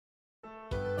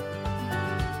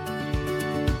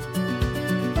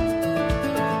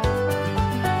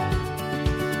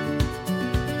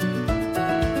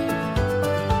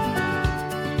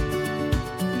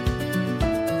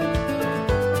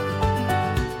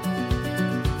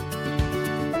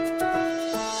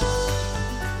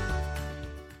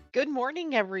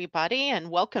morning, everybody, and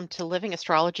welcome to Living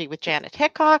Astrology with Janet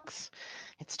Hickox.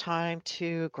 It's time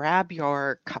to grab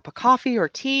your cup of coffee or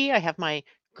tea. I have my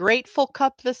grateful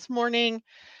cup this morning.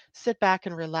 Sit back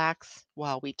and relax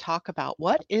while we talk about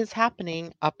what is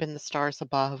happening up in the stars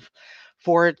above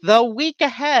for the week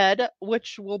ahead,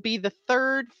 which will be the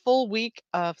third full week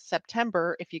of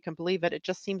September. If you can believe it, it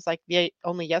just seems like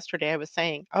only yesterday I was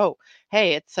saying, oh,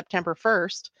 hey, it's September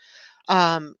 1st.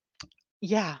 Um,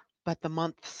 yeah, but the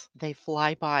months, they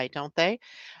fly by, don't they?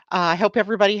 I hope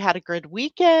everybody had a good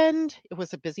weekend. It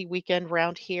was a busy weekend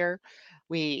around here.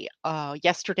 We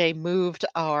yesterday moved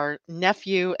our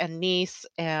nephew and niece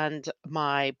and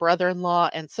my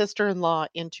brother-in-law and sister-in-law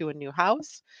into a new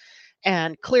house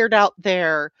and cleared out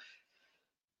their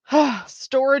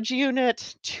storage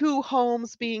unit, two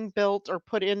homes being built or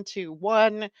put into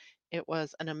one. It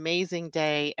was an amazing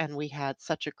day and we had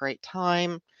such a great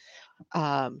time.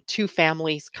 Two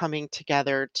families coming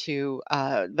together to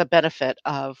the benefit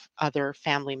of other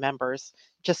family members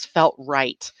just felt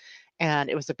right.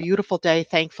 And it was a beautiful day,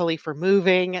 thankfully, for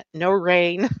moving, no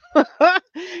rain,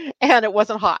 and it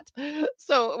wasn't hot.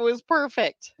 So it was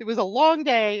perfect. It was a long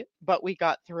day, but we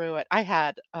got through it. I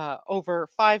had over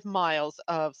 5 miles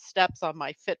of steps on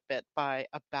my Fitbit by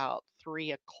about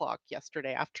 3 o'clock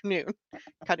yesterday afternoon.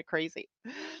 Kind of crazy.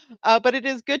 But it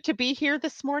is good to be here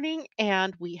this morning,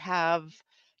 and we have,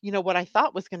 what I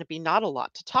thought was going to be not a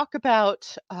lot to talk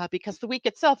about because the week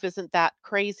itself isn't that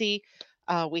crazy.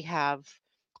 We have,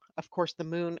 of course, the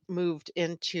moon moved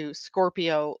into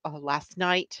Scorpio last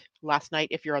night. Last night,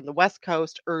 if you're on the West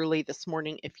Coast, early this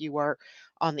morning, if you are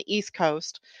on the East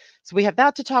Coast. So we have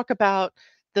that to talk about.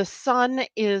 The sun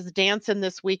is dancing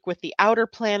this week with the outer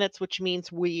planets, which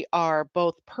means we are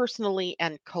both personally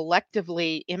and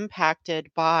collectively impacted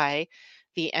by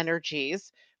the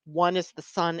energies. One is the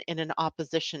sun in an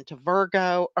opposition to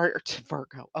Virgo, or to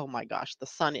Virgo. Oh my gosh, the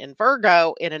sun in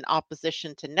Virgo in an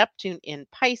opposition to Neptune in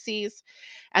Pisces.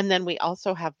 And then we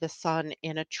also have the sun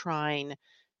in a trine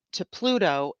to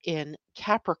Pluto in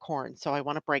Capricorn. So I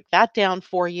want to break that down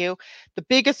for you. The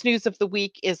biggest news of the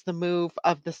week is the move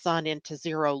of the sun into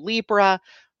zero Libra,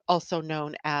 also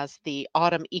known as the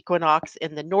autumn equinox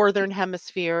in the northern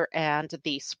hemisphere and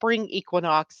the spring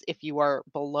equinox if you are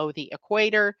below the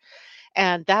equator.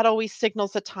 And that always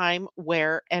signals a time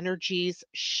where energies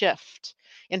shift.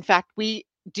 In fact, we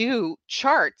do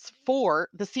charts for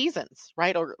the seasons,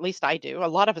 right? Or at least I do. A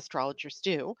lot of astrologers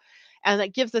do. And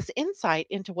that gives us insight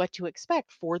into what to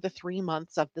expect for the 3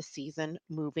 months of the season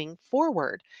moving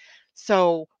forward.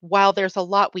 So while there's a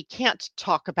lot we can't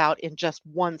talk about in just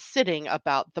one sitting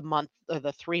about the month or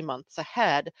the 3 months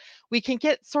ahead, we can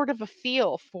get sort of a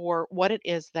feel for what it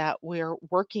is that we're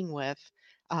working with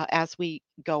as we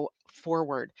go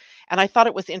forward. And I thought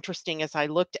it was interesting as I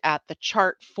looked at the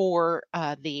chart for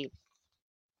the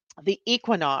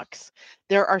equinox,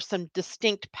 there are some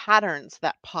distinct patterns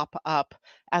that pop up,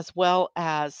 as well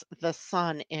as the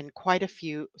sun in quite a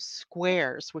few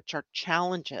squares, which are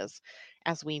challenges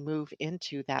as we move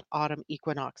into that autumn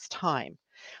equinox time.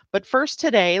 But first,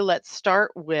 today, let's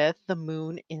start with the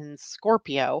moon in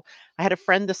Scorpio. I had a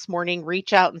friend this morning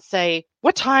reach out and say,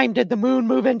 "What time did the moon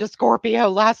move into Scorpio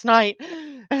last night?"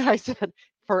 And I said,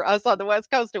 for us on the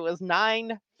West Coast, it was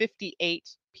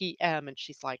 9:58 p.m. And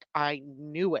she's like, "I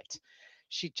knew it."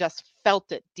 She just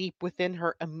felt it deep within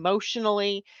her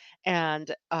emotionally,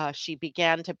 and she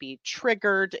began to be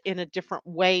triggered in a different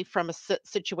way from a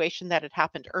situation that had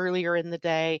happened earlier in the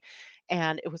day.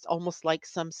 And it was almost like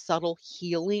some subtle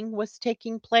healing was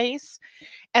taking place.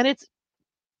 And it's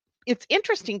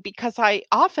interesting because I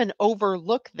often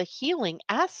overlook the healing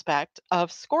aspect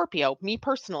of Scorpio, me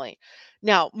personally.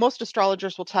 Now, most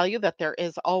astrologers will tell you that there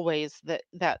is always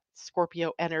that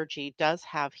Scorpio energy does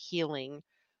have healing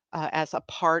as a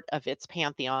part of its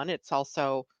pantheon. It's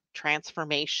also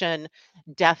transformation,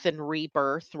 death and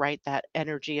rebirth, right? That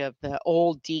energy of the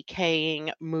old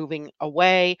decaying, moving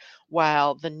away,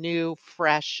 while the new,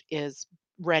 fresh is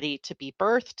ready to be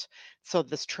birthed. So,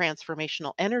 this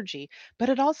transformational energy, but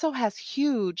it also has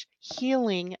huge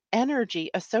healing energy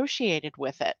associated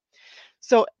with it.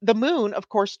 So the moon, of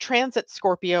course, transits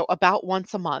Scorpio about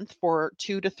once a month for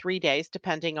 2 to 3 days,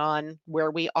 depending on where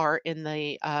we are in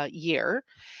the year.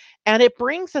 And it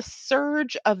brings a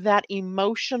surge of that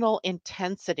emotional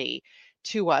intensity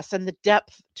to us and the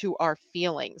depth to our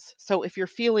feelings. So if you're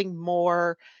feeling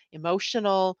more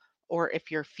emotional, or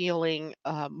if you're feeling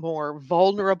more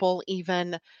vulnerable,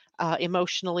 even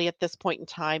emotionally at this point in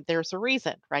time, there's a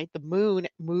reason, right? The moon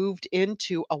moved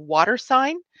into a water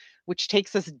sign, which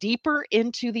takes us deeper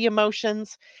into the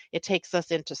emotions. It takes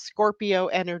us into Scorpio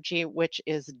energy, which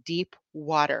is deep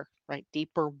water, right?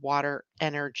 Deeper water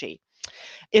energy.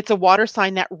 It's a water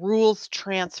sign that rules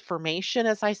transformation,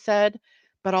 as I said,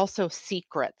 but also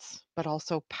secrets, but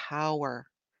also power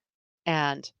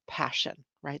and passion,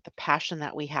 right? The passion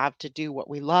that we have to do what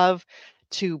we love,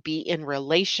 to be in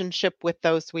relationship with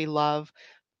those we love,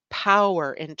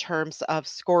 power in terms of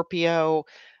Scorpio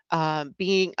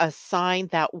being a sign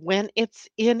that when it's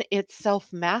in its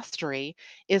self mastery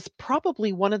is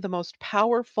probably one of the most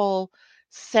powerful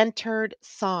centered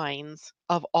signs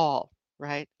of all,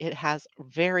 right? It has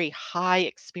very high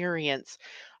experience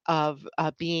of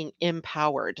being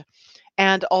empowered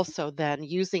and also then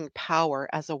using power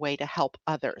as a way to help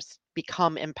others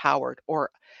become empowered or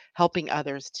helping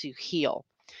others to heal.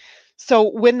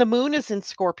 So, when the moon is in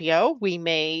Scorpio, we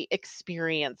may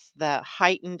experience the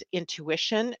heightened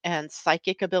intuition and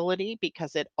psychic ability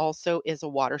because it also is a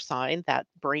water sign that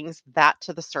brings that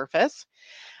to the surface.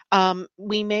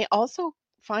 We may also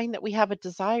find that we have a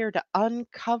desire to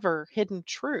uncover hidden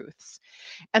truths.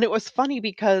 And it was funny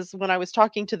because when I was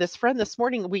talking to this friend this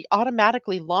morning, we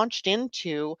automatically launched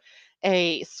into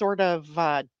a sort of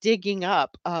digging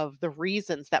up of the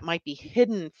reasons that might be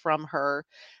hidden from her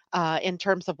in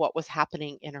terms of what was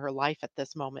happening in her life at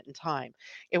this moment in time.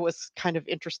 It was kind of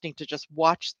interesting to just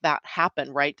watch that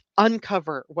happen, right?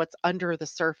 Uncover what's under the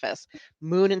surface.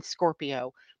 Moon and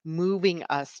Scorpio moving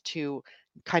us to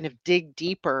kind of dig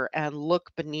deeper and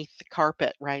look beneath the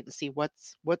carpet, right? And see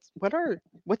what's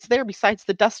there besides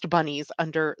the dust bunnies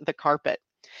under the carpet.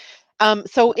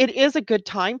 So it is a good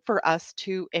time for us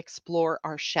to explore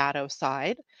our shadow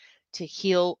side, to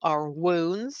heal our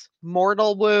wounds,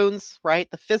 mortal wounds, right?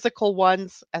 The physical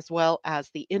ones, as well as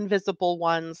the invisible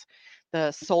ones,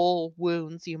 the soul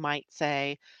wounds, you might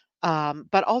say,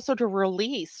 but also to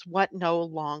release what no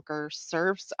longer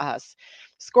serves us.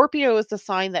 Scorpio is a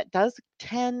sign that does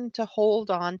tend to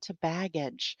hold on to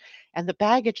baggage, and the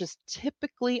baggage is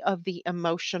typically of the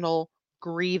emotional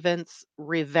grievance,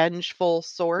 revengeful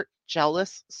sort,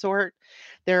 jealous sort.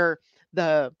 They're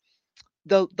the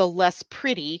the less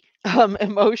pretty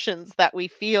emotions that we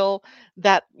feel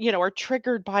that are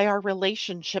triggered by our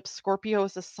relationships. Scorpio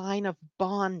is a sign of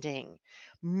bonding,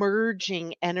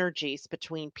 merging energies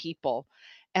between people,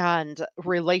 and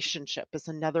relationship is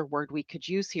another word we could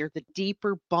use here. The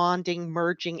deeper bonding,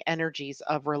 merging energies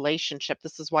of relationship.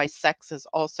 This is why sex is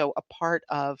also a part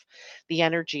of the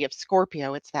energy of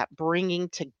Scorpio. It's that bringing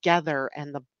together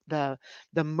and the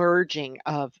merging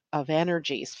of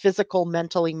energies, physical,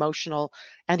 mental, emotional,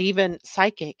 and even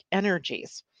psychic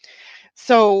energies.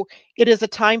 So it is a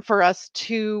time for us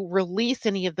to release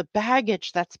any of the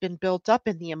baggage that's been built up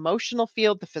in the emotional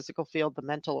field, the physical field, the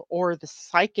mental, or the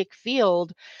psychic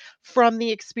field from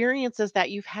the experiences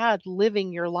that you've had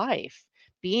living your life,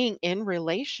 being in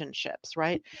relationships,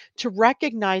 right? To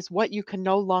recognize what you can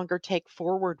no longer take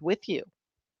forward with you.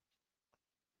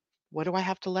 What do I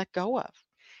have to let go of?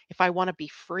 If I want to be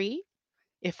free,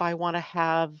 if I want to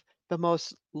have the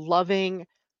most loving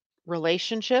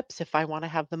relationships, if I want to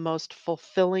have the most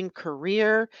fulfilling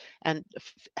career and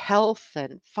health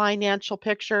and financial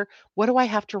picture, what do I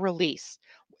have to release?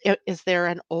 Is there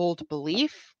an old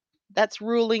belief that's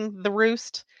ruling the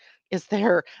roost? Is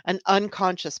there an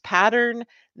unconscious pattern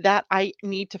that I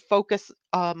need to focus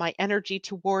my energy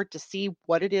toward to see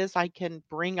what it is I can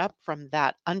bring up from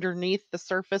that underneath the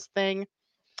surface thing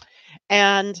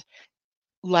and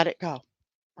let it go,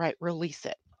 right? Release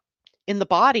it. In the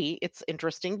body, it's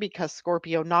interesting because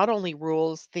Scorpio not only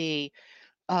rules the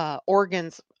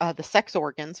sex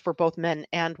organs for both men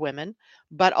and women,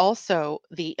 but also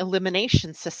the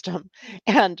elimination system.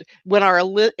 And when our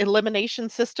elimination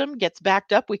system gets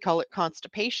backed up, we call it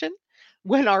constipation.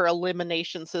 When our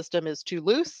elimination system is too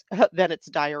loose, then it's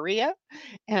diarrhea,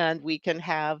 and we can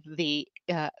have the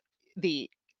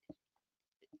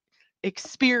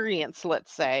experience,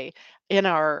 let's say, in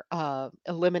our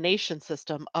elimination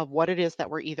system of what it is that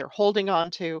we're either holding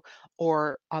on to,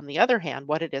 or on the other hand,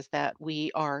 what it is that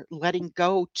we are letting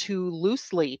go too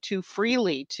loosely, too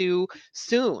freely, too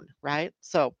soon, right?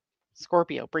 So,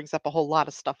 Scorpio brings up a whole lot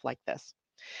of stuff like this.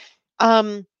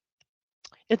 Um,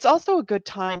 it's also a good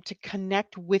time to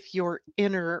connect with your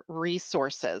inner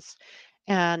resources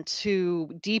and to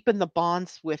deepen the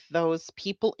bonds with those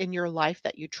people in your life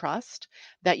that you trust,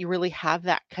 that you really have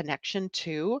that connection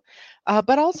to,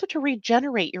 but also to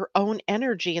regenerate your own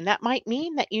energy. And that might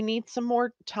mean that you need some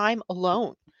more time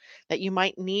alone, that you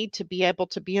might need to be able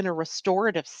to be in a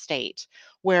restorative state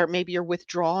where maybe you're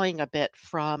withdrawing a bit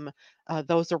from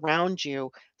those around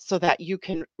you so that you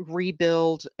can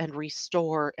rebuild and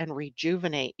restore and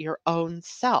rejuvenate your own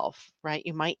self, right?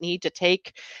 You might need to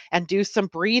take and do some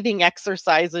breathing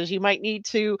exercises. You might need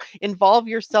to involve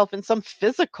yourself in some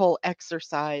physical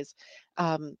exercise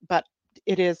but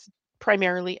it is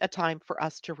primarily a time for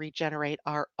us to regenerate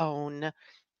our own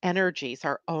energies,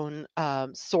 our own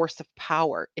source of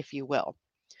power, if you will.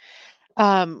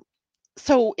 Um,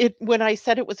 so when I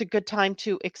said it was a good time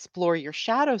to explore your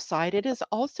shadow side, it is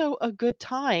also a good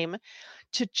time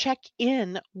to check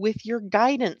in with your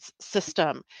guidance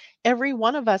system. Every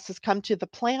one of us has come to the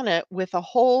planet with a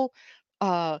whole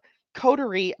uh,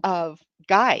 coterie of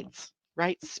guides,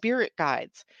 right? Spirit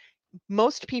guides.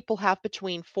 Most people have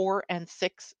between 4 and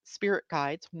 6 spirit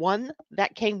guides, one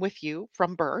that came with you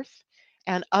from birth,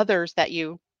 and others that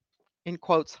you, in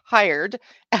quotes, hired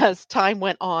as time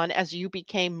went on, as you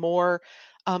became more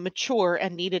mature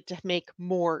and needed to make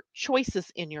more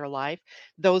choices in your life.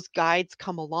 Those guides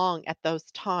come along at those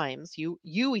times. You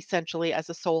essentially, as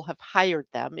a soul, have hired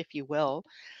them, if you will,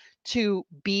 to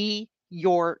be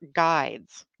your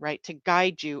guides, right? To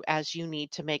guide you as you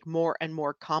need to make more and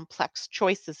more complex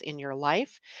choices in your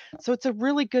life. So it's a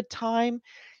really good time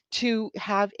to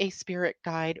have a spirit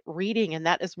guide reading. And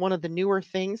that is one of the newer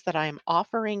things that I am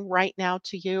offering right now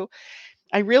to you.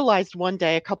 I realized one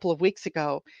day, a couple of weeks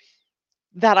ago,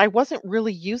 that I wasn't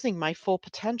really using my full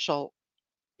potential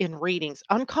in readings.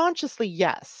 Unconsciously,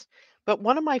 yes. But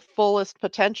one of my fullest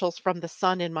potentials from the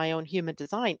sun in my own human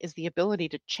design is the ability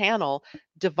to channel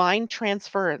divine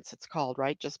transference, it's called,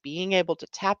 right? Just being able to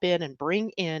tap in and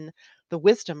bring in the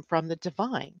wisdom from the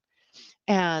divine.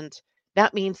 And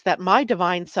that means that my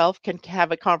divine self can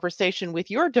have a conversation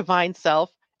with your divine self,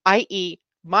 i.e.,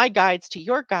 my guides to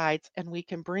your guides, and we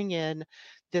can bring in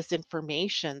this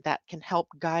information that can help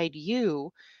guide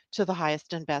you to the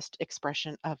highest and best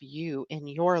expression of you in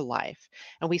your life.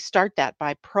 And we start that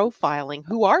by profiling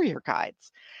who are your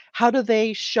guides? How do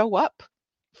they show up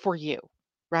for you?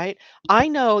 Right? I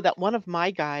know that one of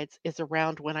my guides is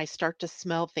around when I start to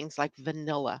smell things like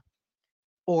vanilla,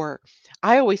 or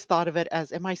I always thought of it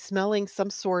as, am I smelling some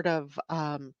sort of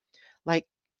like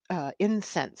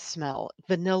incense smell,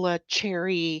 vanilla,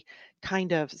 cherry,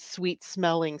 kind of sweet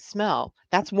smelling smell?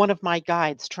 That's one of my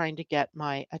guides trying to get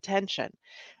my attention.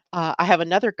 I have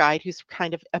another guide who's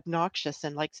kind of obnoxious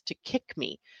and likes to kick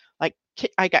me.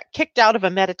 I got kicked out of a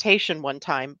meditation one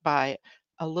time by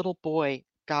a little boy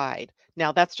guide.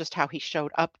 Now, that's just how he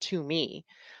showed up to me.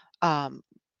 Um,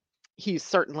 he's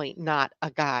certainly not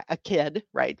a kid,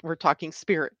 right? We're talking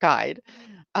spirit guide.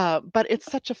 But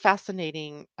it's such a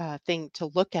fascinating thing to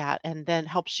look at, and then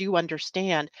helps you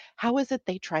understand, how is it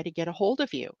they try to get a hold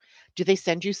of you? Do they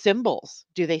send you symbols?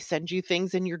 Do they send you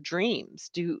things in your dreams?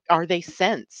 Are they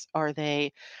scents? Are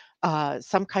they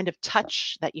some kind of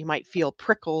touch that you might feel,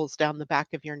 prickles down the back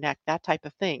of your neck, that type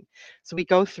of thing? So we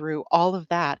go through all of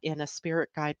that in a spirit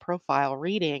guide profile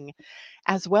reading,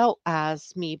 as well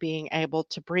as me being able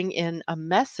to bring in a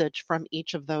message from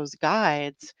each of those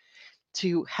guides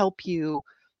to help you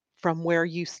from where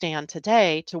you stand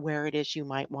today to where it is you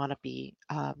might want to be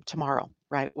tomorrow,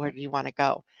 right? Where do you want to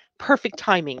go? Perfect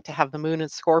timing to have the moon in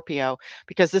Scorpio,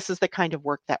 because this is the kind of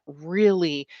work that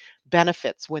really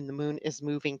benefits when the moon is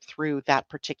moving through that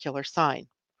particular sign.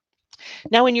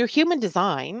 Now, in your human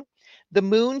design, the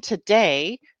moon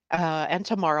today and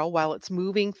tomorrow, while it's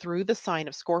moving through the sign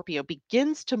of Scorpio,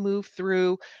 begins to move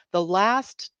through the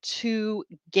last two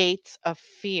gates of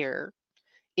fear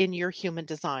in your human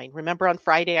design. Remember on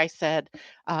Friday, I said,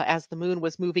 as the moon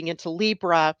was moving into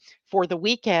Libra for the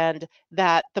weekend,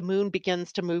 that the moon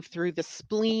begins to move through the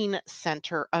spleen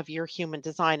center of your human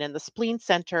design. And the spleen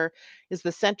center is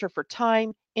the center for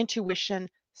time, intuition,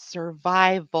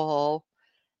 survival,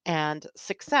 and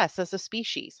success as a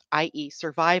species, i.e.,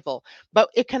 survival. But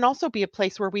it can also be a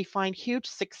place where we find huge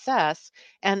success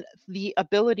and the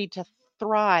ability to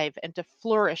thrive and to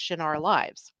flourish in our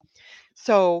lives.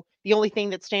 So the only thing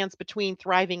that stands between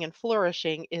thriving and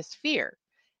flourishing is fear.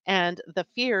 And the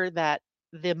fear that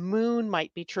the moon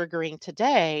might be triggering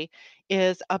today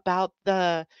is about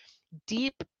the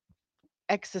deep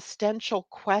existential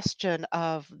question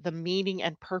of the meaning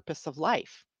and purpose of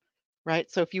life, right?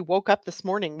 So if you woke up this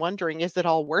morning wondering, is it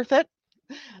all worth it?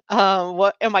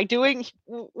 What am I doing?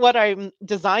 What I'm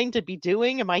designed to be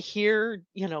doing? Am I here?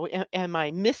 Am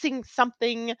I missing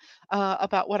something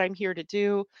about what I'm here to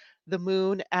do? The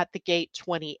moon at the gate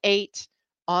 28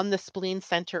 on the spleen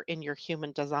center in your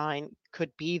human design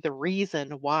could be the reason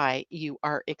why you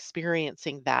are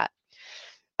experiencing that.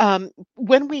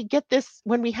 When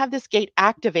we have this gate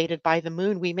activated by the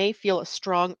moon, we may feel a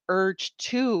strong urge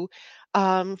to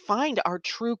find our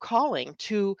true calling,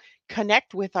 to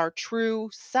connect with our true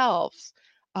selves,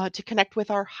 to connect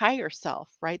with our higher self,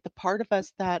 right? The part of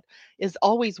us that is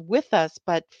always with us,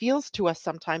 but feels to us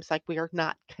sometimes like we are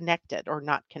not connected or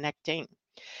not connecting.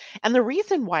 And the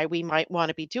reason why we might want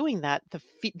to be doing that,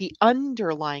 the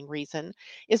underlying reason,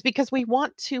 is because we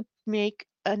want to make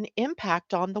an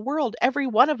impact on the world. Every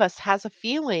one of us has a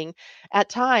feeling at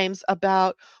times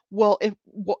about, well,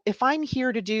 if I'm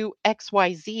here to do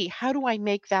XYZ, how do I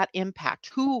make that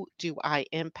impact? Who do I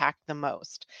impact the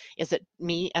most? Is it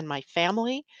me and my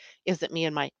family? Is it me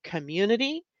and my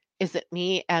community? Is it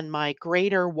me and my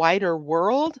greater, wider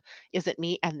world? Is it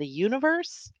me and the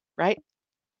universe? Right?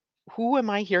 Who am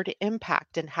I here to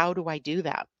impact and how do I do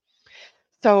that?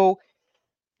 So,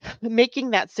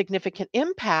 making that significant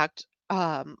impact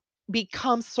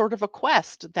becomes sort of a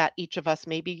quest that each of us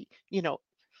maybe,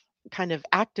 kind of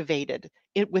activated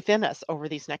it within us over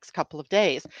these next couple of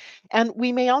days. And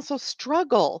we may also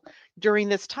struggle during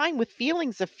this time with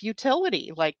feelings of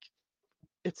futility, like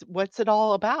it's what's it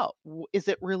all about? Is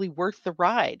it really worth the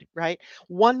ride, right?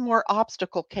 One more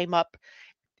obstacle came up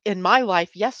in my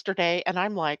life yesterday and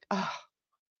I'm like, oh,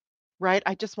 right?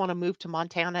 I just wanna move to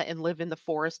Montana and live in the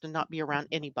forest and not be around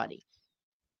anybody.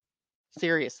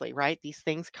 Seriously, right? These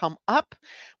things come up.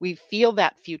 We feel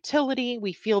that futility.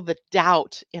 We feel the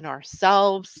doubt in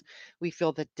ourselves. We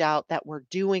feel the doubt that we're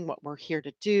doing what we're here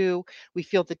to do. We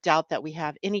feel the doubt that we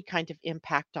have any kind of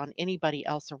impact on anybody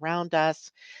else around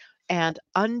us. And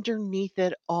underneath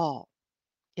it all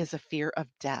is a fear of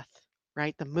death,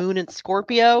 right? The moon in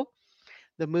Scorpio,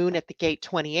 the moon at the gate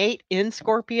 28 in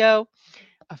Scorpio,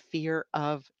 a fear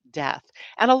of death.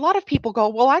 And a lot of people go,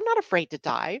 well, I'm not afraid to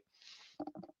die.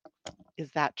 Is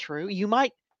that true? You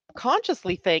might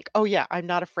consciously think, oh, yeah, I'm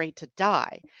not afraid to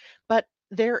die. But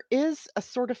there is a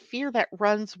sort of fear that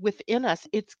runs within us.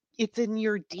 It's in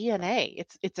your DNA.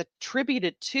 It's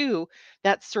attributed to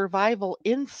that survival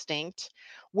instinct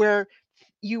where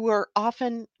we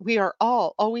are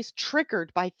all always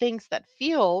triggered by things that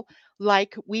feel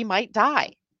like we might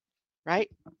die, right?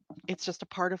 It's just a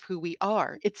part of who we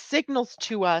are. It signals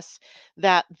to us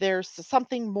that there's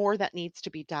something more that needs to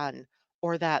be done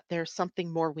or that there's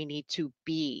something more we need to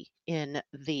be in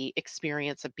the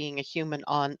experience of being a human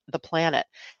on the planet.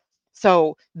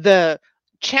 So the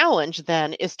challenge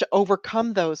then is to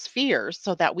overcome those fears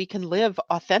so that we can live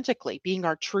authentically, being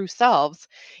our true selves,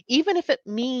 even if it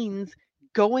means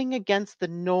going against the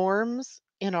norms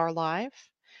in our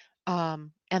life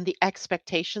and the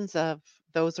expectations of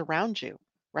those around you,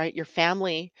 right? Your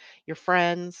family, your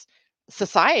friends,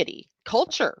 society,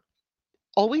 culture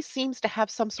always seems to have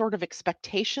some sort of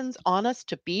expectations on us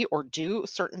to be or do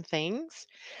certain things.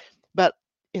 But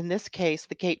in this case,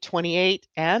 the gate 28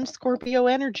 and Scorpio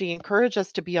energy encourage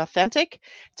us to be authentic,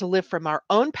 to live from our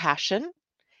own passion,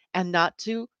 and not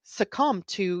to succumb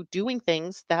to doing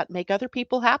things that make other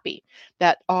people happy,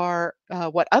 that are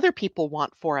what other people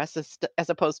want for us as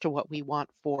opposed to what we want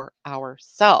for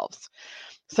ourselves.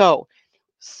 So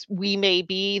we may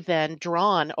be then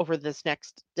drawn over this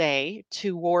next day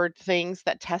toward things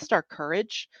that test our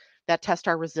courage, that test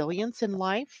our resilience in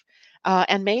life,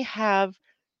 and may have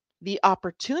the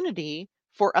opportunity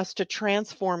for us to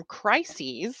transform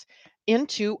crises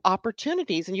into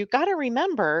opportunities. And you've got to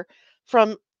remember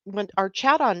from when our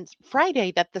chat on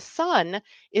Friday that the sun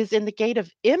is in the gate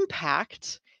of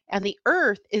impact and the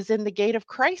earth is in the gate of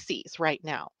crises right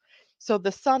now. So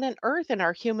the sun and earth in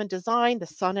our human design, the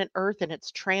sun and earth in its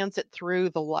transit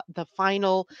through the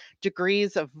final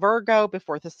degrees of Virgo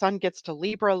before the sun gets to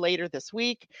Libra later this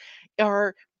week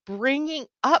are bringing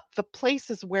up the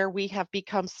places where we have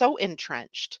become so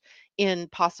entrenched in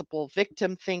possible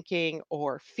victim thinking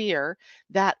or fear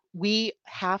that we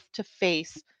have to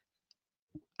face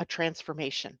a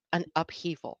transformation, an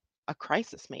upheaval, a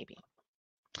crisis, maybe.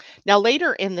 Now,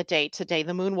 later in the day today,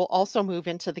 the moon will also move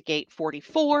into the gate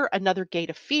 44, another gate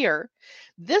of fear.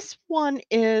 This one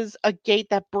is a gate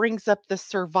that brings up the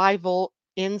survival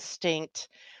instinct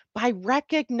by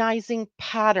recognizing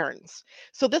patterns.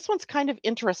 So, this one's kind of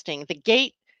interesting. The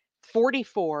gate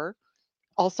 44,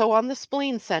 also on the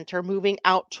spleen center, moving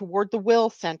out toward the will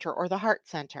center or the heart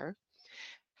center,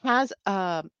 has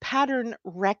a pattern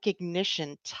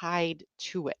recognition tied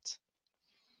to it.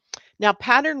 Now,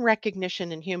 pattern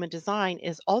recognition in human design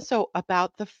is also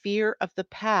about the fear of the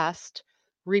past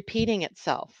repeating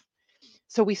itself.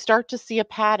 So we start to see a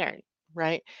pattern,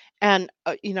 right? And,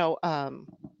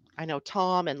 I know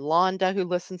Tom and Londa, who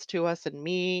listens to us, and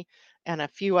me, and a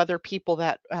few other people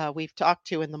that we've talked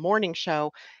to in the morning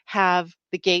show have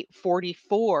the gate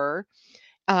 44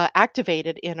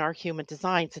 activated in our human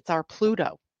designs. It's our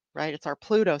Pluto, right? It's our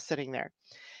Pluto sitting there.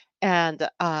 And,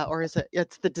 or is it,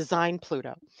 it's the design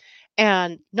Pluto.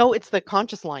 And no, it's the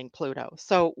conscious line Pluto.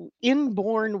 So,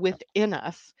 inborn within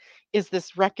us is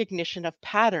this recognition of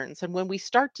patterns. And when we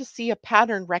start to see a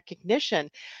pattern recognition,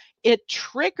 it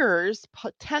triggers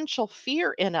potential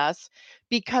fear in us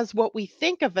because what we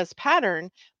think of as pattern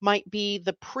might be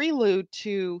the prelude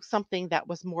to something that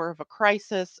was more of a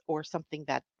crisis or something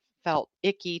that felt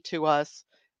icky to us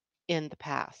in the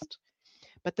past.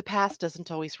 But the past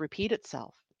doesn't always repeat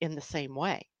itself in the same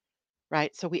way,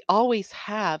 right? So we always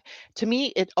have, to me,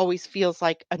 it always feels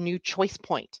like a new choice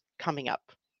point coming up.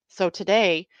 So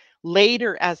today,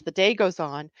 later as the day goes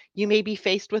on, you may be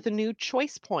faced with a new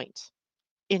choice point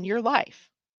in your life,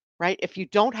 right? If you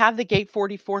don't have the gate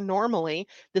 44 normally,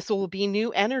 this will be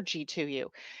new energy to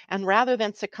you. And rather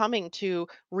than succumbing to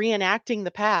reenacting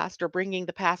the past or bringing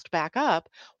the past back up,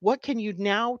 what can you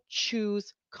now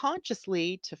choose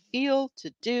consciously to feel,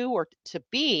 to do, or to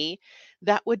be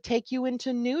that would take you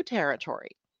into new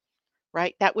territory?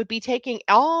 Right? That would be taking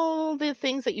all the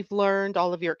things that you've learned,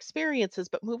 all of your experiences,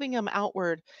 but moving them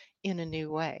outward in a new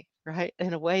way, right?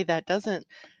 In a way that doesn't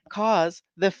cause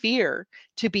the fear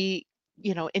to be,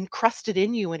 encrusted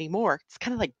in you anymore. It's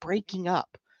kind of like breaking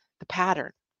up the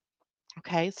pattern.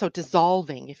 Okay. So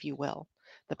dissolving, if you will,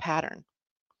 the pattern.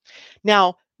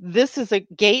 Now, this is a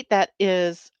gate that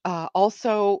is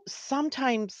also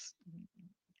sometimes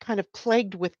kind of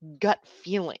plagued with gut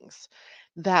feelings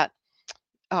that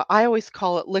I always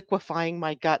call it liquefying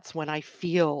my guts when I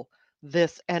feel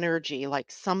this energy,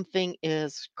 like something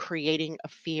is creating a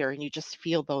fear, and you just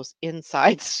feel those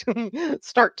insides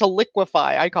start to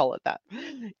liquefy. I call it that.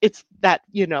 It's that,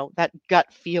 that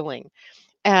gut feeling.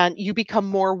 And you become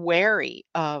more wary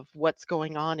of what's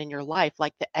going on in your life.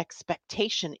 Like the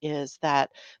expectation is that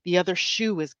the other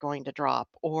shoe is going to drop,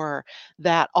 or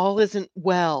that all isn't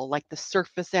well. Like the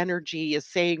surface energy is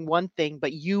saying one thing,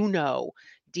 but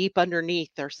deep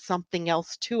underneath there's something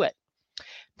else to it.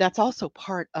 That's also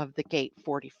part of the gate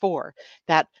 44,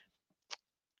 that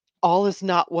all is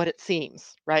not what it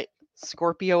seems, right?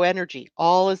 Scorpio energy,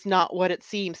 all is not what it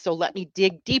seems. So let me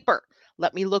dig deeper.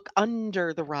 Let me look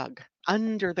under the rug,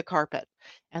 under the carpet,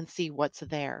 and see what's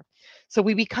there. So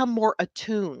we become more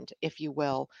attuned, if you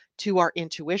will, to our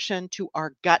intuition, to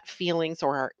our gut feelings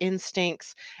or our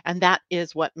instincts. And that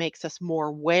is what makes us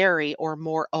more wary or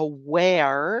more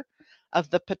aware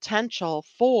of the potential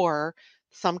for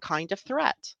some kind of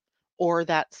threat, or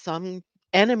that some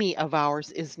enemy of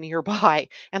ours is nearby.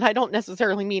 And I don't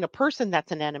necessarily mean a person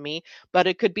that's an enemy, but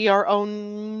it could be our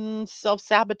own self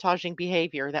sabotaging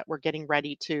behavior that we're getting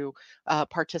ready to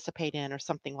participate in, or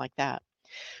something like that.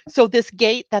 So, this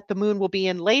gate that the moon will be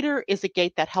in later is a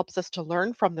gate that helps us to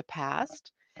learn from the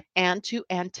past and to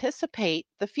anticipate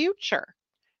the future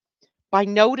by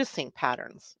noticing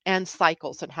patterns and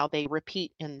cycles and how they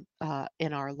repeat in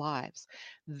our lives.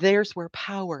 There's where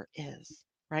power is,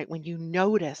 right? When you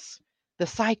notice the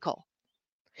cycle,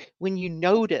 when you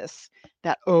notice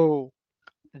that, oh,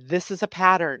 this is a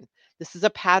pattern. This is a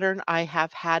pattern I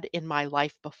have had in my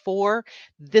life before.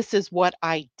 This is what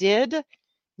I did.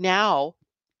 Now,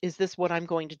 is this what I'm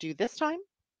going to do this time?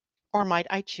 Or might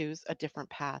I choose a different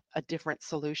path, a different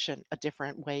solution, a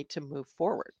different way to move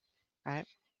forward? Right?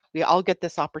 We all get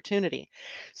this opportunity.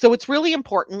 So it's really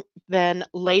important then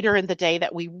later in the day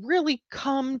that we really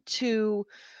come to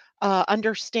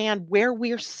understand where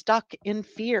we're stuck in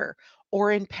fear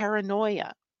or in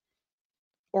paranoia,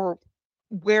 or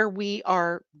where we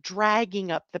are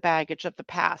dragging up the baggage of the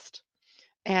past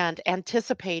and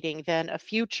anticipating then a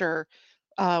future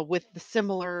with the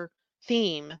similar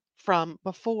theme from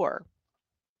before.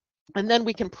 And then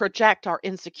we can project our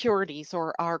insecurities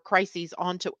or our crises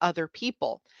onto other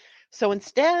people. So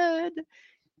instead,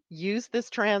 use this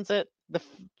transit, the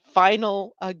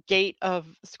final gate of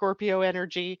Scorpio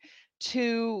energy,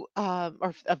 or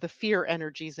of the fear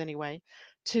energies anyway,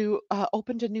 to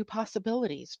open to new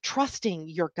possibilities, trusting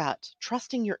your gut,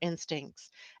 trusting your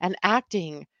instincts, and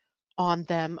acting on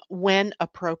them when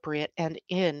appropriate and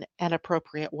in an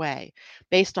appropriate way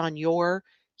based on your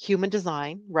human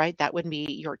design, right? That would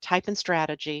be your type and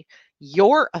strategy,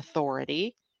 your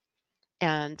authority,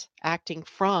 and acting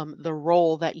from the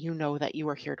role that you know that you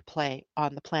are here to play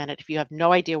on the planet. If you have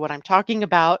no idea what I'm talking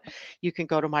about, you can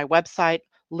go to my website,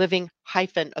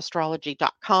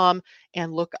 living-astrology.com,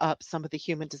 and look up some of the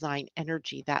human design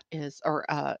energy that is, or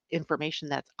information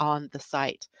that's on the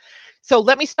site. So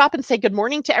let me stop and say good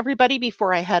morning to everybody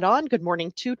before I head on. Good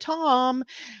morning to Tom.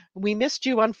 We missed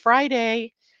you on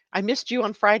Friday. I missed you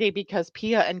on Friday because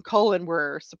Pia and Colin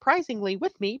were surprisingly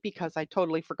with me, because I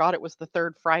totally forgot it was the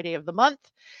third Friday of the month.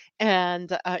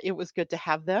 and it was good to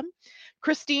have them.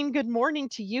 Christine, good morning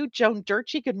to you. Joan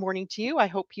Durchy, good morning to you. I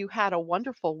hope you had a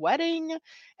wonderful wedding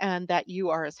and that you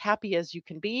are as happy as you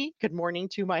can be. Good morning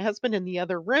to my husband in the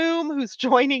other room who's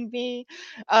joining me.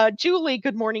 Julie,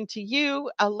 good morning to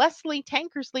you. Leslie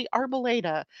Tankersley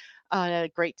Arboleda,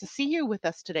 great to see you with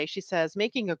us today. She says,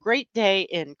 making a great day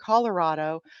in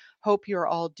Colorado. Hope you're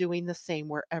all doing the same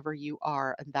wherever you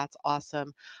are, and that's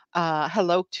awesome.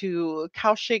 Hello to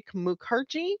Kaushik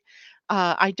Mukherjee.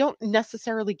 I don't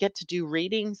necessarily get to do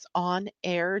readings on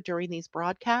air during these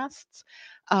broadcasts.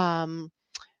 Um,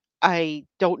 I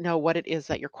don't know what it is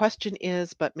that your question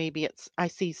is, but maybe it's I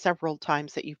see several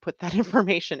times that you've put that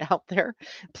information out there.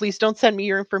 Please don't send me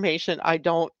your information. I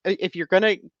don't if you're going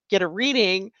to get a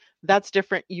reading, that's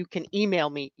different. You can email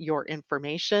me your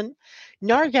information.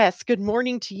 Narges, good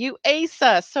morning to you.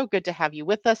 Asa, so good to have you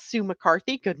with us. Sue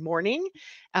McCarthy, good morning.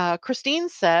 Christine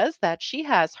says that she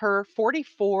has her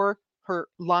 44, her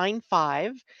line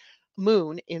 5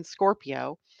 moon in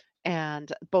Scorpio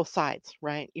and both sides,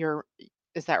 right?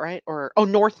 Is that right? Or oh,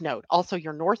 north node, also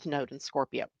your north node in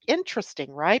Scorpio.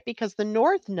 Interesting, right? Because the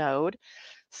north node,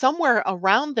 somewhere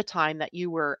around the time that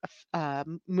you were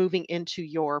moving into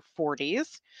your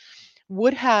 40s,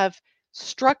 would have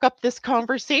struck up this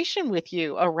conversation with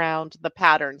you around the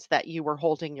patterns that you were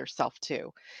holding yourself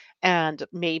to. And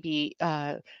maybe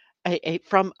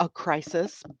from a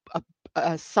crisis,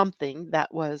 a, something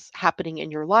that was happening in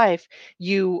your life,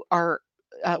 you are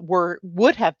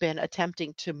would have been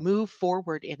attempting to move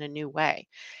forward in a new way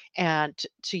and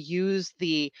to use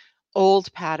the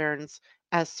old patterns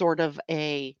as sort of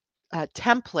a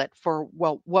template for,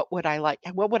 well, what would I like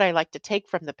to take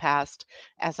from the past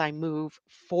as I move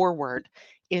forward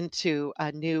into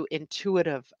a new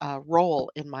intuitive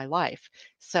role in my life.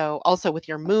 So also with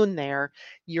your moon there,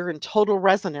 you're in total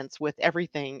resonance with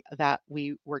everything that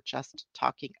we were just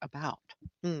talking about.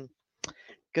 Hmm,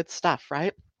 good stuff,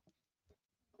 right?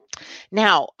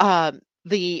 Now,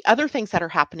 the other things that are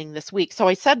happening this week. So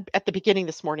I said at the beginning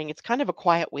this morning, it's kind of a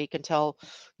quiet week until,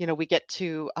 we get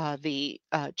to the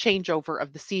changeover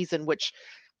of the season, which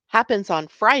happens on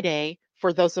Friday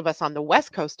for those of us on the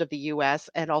west coast of the US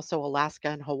and also Alaska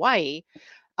and Hawaii.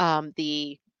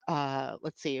 The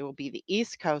let's see, it will be the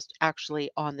east coast actually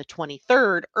on the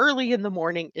 23rd. Early in the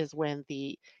morning is when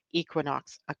the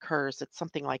equinox occurs. It's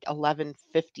something like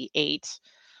 11:58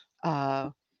 uh,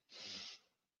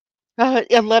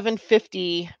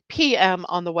 11:50 p.m.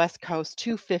 on the West Coast,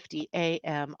 2:50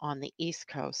 a.m. on the East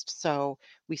Coast. So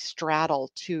we straddle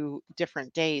two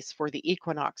different days for the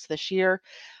equinox this year.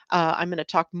 I'm going to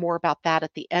talk more about that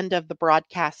at the end of the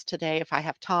broadcast today if I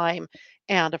have time.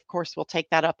 And of course, we'll take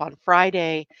that up on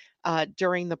Friday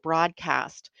during the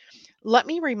broadcast. Let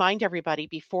me remind everybody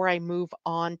before I move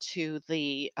on to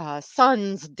the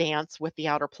sun's dance with the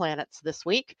outer planets this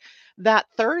week that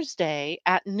Thursday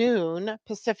at noon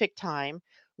Pacific time,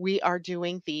 we are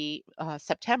doing the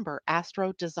September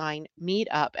Astro Design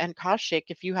Meetup. And Kashik,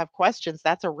 if you have questions,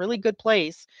 that's a really good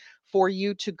place for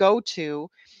you to go to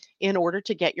in order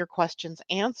to get your questions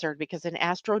answered. Because in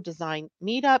Astro Design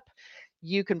Meetup,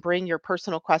 you can bring your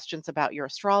personal questions about your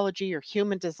astrology, your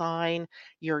human design,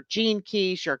 your gene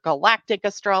keys, your galactic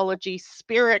astrology,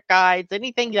 spirit guides,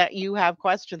 anything that you have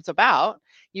questions about,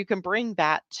 you can bring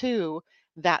that to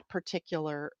that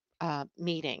particular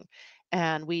meeting.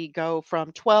 And we go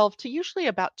from 12 to usually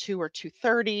about 2 or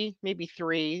 2:30, maybe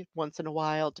 3 once in a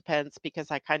while, it depends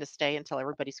because I kind of stay until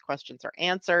everybody's questions are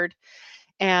answered.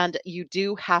 And you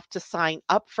do have to sign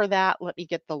up for that. Let me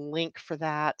get the link for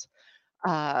that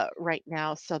right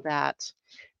now so that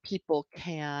people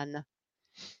can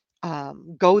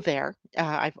go there.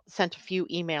 I've sent a few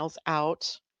emails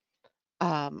out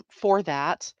for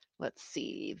that. Let's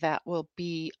see, that will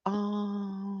be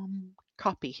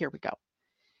copy. Here we go.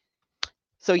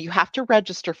 So you have to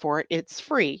register for it. It's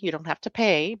free. You don't have to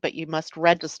pay, but you must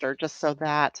register just so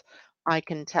that I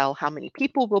can tell how many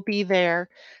people will be there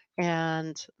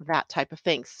and that type of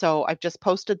thing. So I've just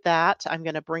posted that. I'm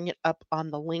going to bring it up on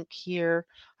the link here.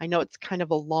 I know it's kind of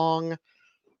a long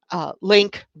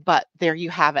link, but there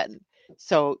you have it.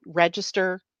 So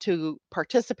register to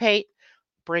participate,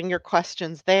 bring your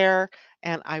questions there,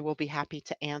 and I will be happy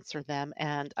to answer them.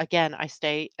 And again, I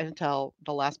stay until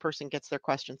the last person gets their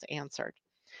questions answered.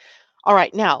 All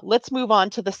right, now let's move on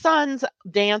to the sun's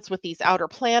dance with these outer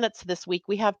planets this week.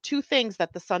 We have two things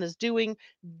that the sun is doing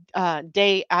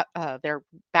they're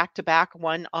back to back,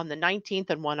 one on the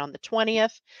 19th and one on the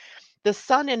 20th. The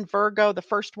sun in Virgo, the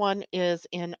first one is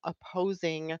in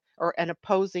opposing or an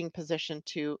opposing position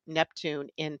to Neptune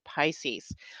in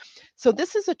Pisces. So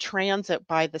this is a transit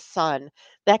by the sun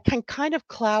that can kind of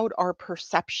cloud our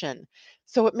perception.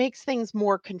 So it makes things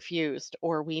more confused,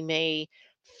 or we may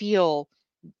feel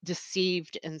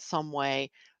deceived in some way.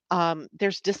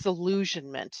 There's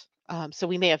disillusionment. So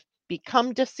we may have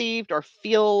become deceived or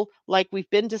feel like we've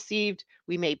been deceived.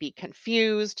 We may be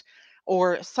confused,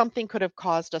 or something could have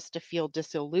caused us to feel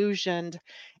disillusioned.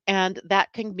 And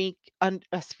that can make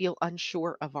us feel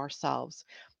unsure of ourselves.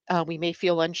 We may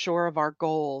feel unsure of our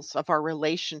goals, of our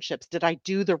relationships. Did I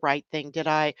do the right thing?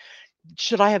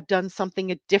 Should I have done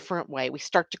something a different way? We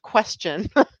start to question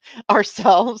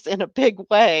ourselves in a big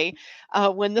way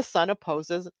when the sun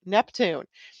opposes Neptune.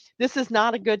 This is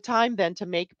not a good time then to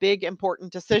make big,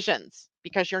 important decisions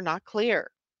because you're not clear,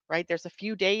 right? There's a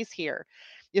few days here.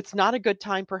 It's not a good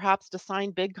time, perhaps, to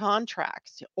sign big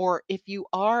contracts. Or if you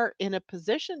are in a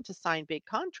position to sign big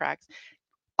contracts,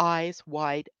 eyes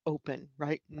wide open,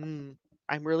 right?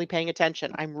 I'm really paying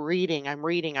attention. I'm reading, I'm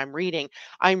reading, I'm reading,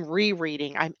 I'm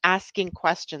rereading, I'm asking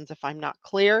questions if I'm not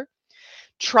clear.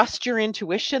 Trust your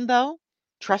intuition, though.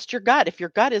 Trust your gut. If your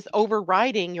gut is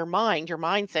overriding your mind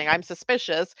saying, I'm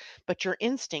suspicious, but your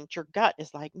instinct, your gut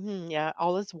is like, yeah,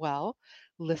 all is well.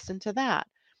 Listen to that.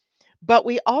 But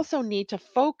we also need to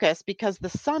focus because the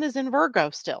sun is in Virgo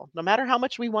still. No matter how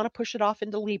much we want to push it off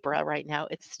into Libra right now,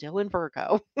 it's still in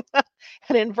Virgo.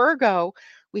 And in Virgo,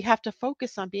 we have to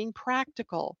focus on being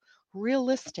practical,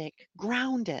 realistic,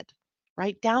 grounded,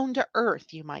 right? Down to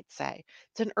earth, you might say.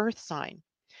 It's an earth sign.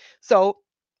 So,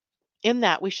 in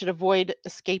that, we should avoid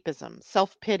escapism,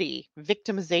 self pity,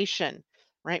 victimization,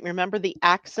 right? Remember, the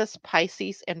axis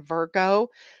Pisces and Virgo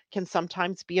can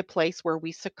sometimes be a place where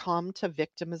we succumb to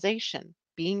victimization,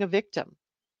 being a victim,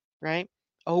 right?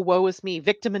 Oh, woe is me,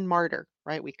 victim and martyr,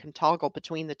 right? We can toggle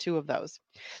between the two of those.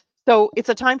 So it's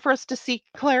a time for us to seek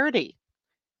clarity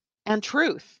and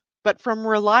truth, but from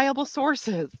reliable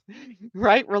sources,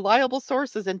 right? Reliable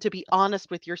sources, and to be honest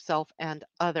with yourself and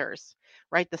others,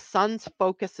 right? The sun's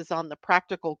focus is on the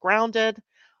practical, grounded,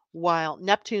 while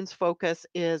Neptune's focus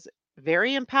is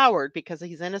very empowered because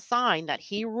he's in a sign that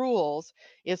he rules,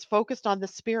 is focused on the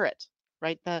spirit,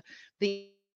 right? The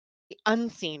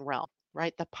unseen realm,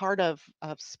 right? The part of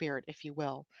spirit, if you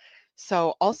will.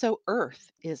 So also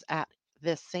Earth is at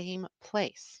the same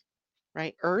place,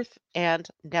 right? Earth and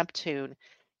Neptune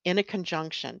in a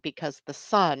conjunction because the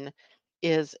sun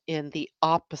is in the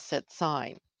opposite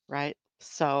sign, right?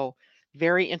 So,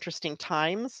 very interesting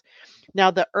times.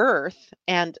 Now, the Earth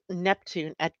and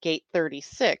Neptune at gate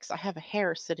 36. I have a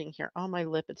hair sitting here on my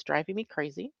lip. It's driving me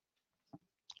crazy.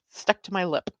 Stuck to my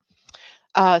lip.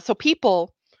 So,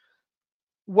 people,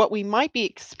 what we might be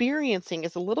experiencing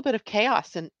is a little bit of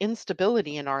chaos and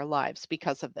instability in our lives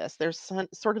because of this. There's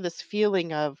sort of this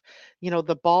feeling of,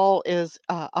 the ball is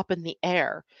up in the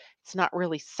air. It's not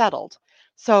really settled.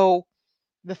 So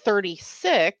the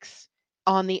 36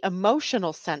 on the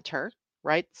emotional center,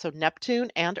 right? So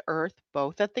Neptune and Earth,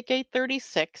 both at the gate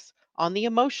 36 on the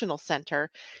emotional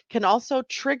center, can also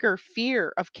trigger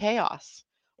fear of chaos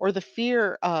or the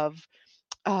fear of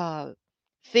uh,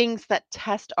 things that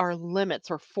test our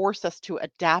limits or force us to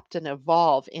adapt and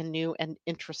evolve in new and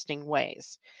interesting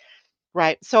ways.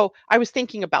 Right. So I was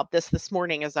thinking about this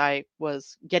morning as I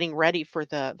was getting ready for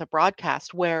the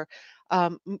broadcast, where,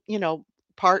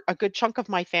 part a good chunk of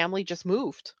my family just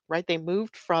moved. Right, they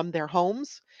moved from their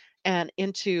homes and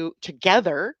into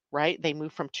together. Right, they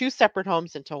moved from two separate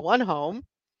homes into one home,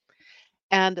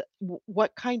 and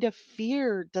what kind of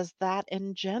fear does that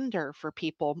engender for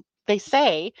people? They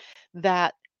say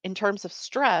that in terms of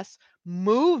stress,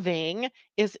 moving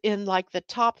is in like the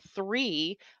top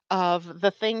three of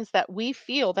the things that we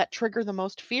feel that trigger the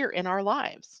most fear in our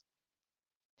lives.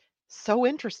 So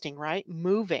interesting, right?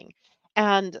 Moving.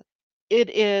 And it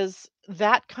is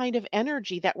that kind of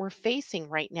energy that we're facing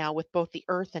right now with both the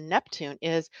Earth and Neptune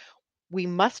is we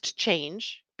must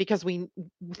change because we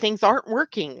things aren't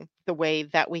working the way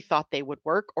that we thought they would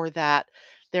work, or that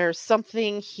there's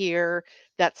something here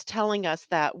that's telling us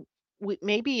that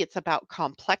maybe it's about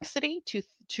complexity,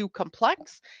 too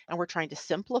complex, and we're trying to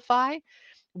simplify.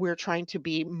 We're trying to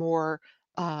be more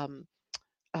um,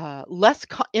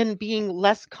 in being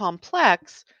less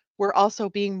complex. We're also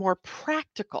being more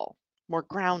practical, more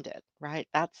grounded, right?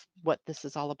 That's what this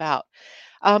is all about.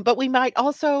 But we might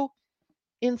also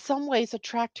in some ways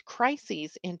attract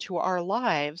crises into our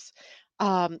lives,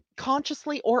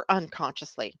 consciously or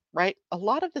unconsciously, right? A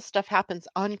lot of this stuff happens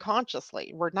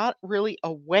unconsciously. We're not really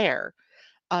aware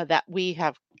that we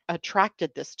have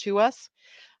attracted this to us.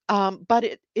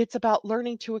 But it's about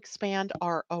learning to expand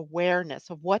our awareness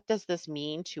of what does this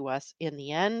mean to us in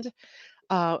the end.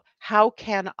 How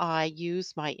can I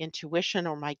use my intuition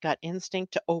or my gut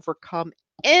instinct to overcome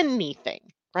anything,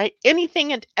 right?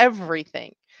 Anything and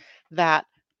everything that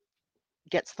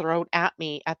gets thrown at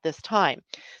me at this time.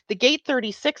 The gate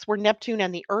 36, where Neptune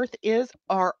and the Earth is,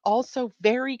 are also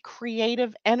very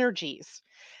creative energies.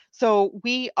 So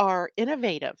we are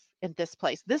innovative in this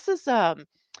place. This is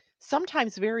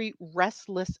sometimes very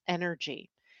restless energy.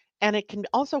 And it can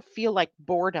also feel like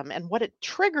boredom. And what it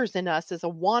triggers in us is a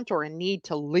want or a need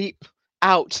to leap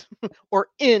out or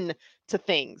in to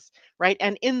things, right?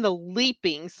 And in the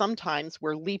leaping, sometimes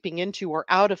we're leaping into or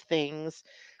out of things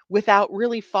without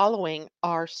really following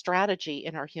our strategy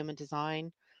in our human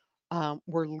design.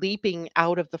 We're leaping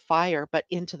out of the fire, but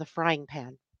into the frying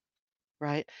pan,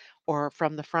 right? Or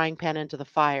from the frying pan into the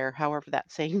fire, however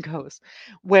that saying goes,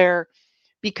 where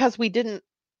because we didn't,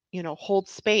 hold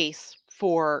space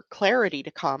for clarity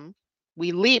to come,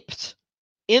 we leaped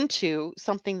into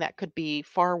something that could be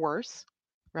far worse,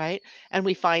 right? And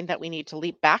we find that we need to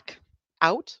leap back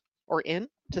out or in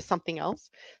to something else.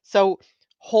 So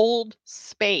hold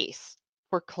space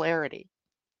for clarity,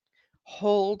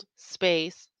 hold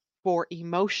space for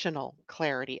emotional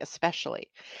clarity,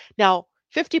 especially. Now,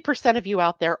 50% of you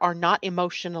out there are not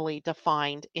emotionally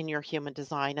defined in your human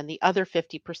design, and the other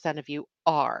 50% of you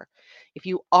are. If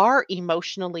you are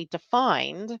emotionally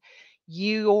defined,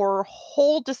 your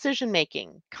whole decision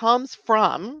making comes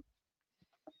from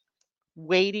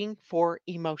waiting for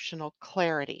emotional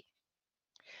clarity.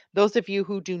 Those of you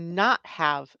who do not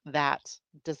have that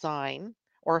design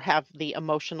or have the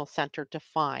emotional center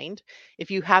defined, if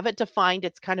you have it defined,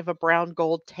 it's kind of a brown,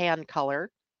 gold, tan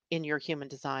color in your human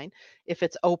design. If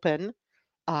it's open,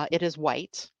 it is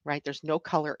white, right? There's no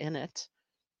color in it.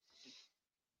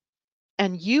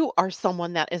 And you are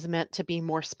someone that is meant to be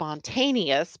more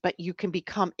spontaneous, but you can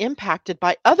become impacted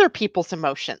by other people's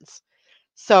emotions.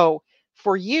 So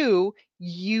for you,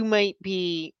 you might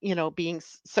be, being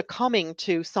succumbing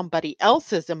to somebody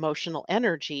else's emotional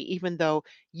energy, even though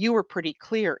you were pretty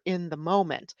clear in the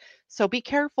moment. So be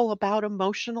careful about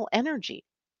emotional energy,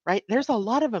 right? There's a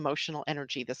lot of emotional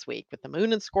energy this week with the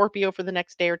moon in Scorpio for the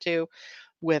next day or two,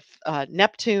 with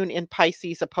Neptune in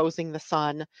Pisces opposing the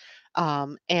sun.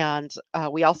 And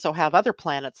we also have other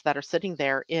planets that are sitting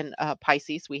there in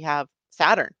Pisces. We have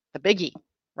Saturn, the biggie,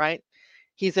 right?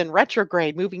 He's in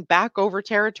retrograde, moving back over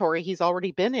territory he's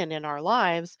already been in our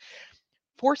lives,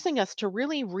 forcing us to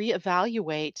really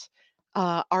reevaluate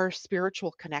our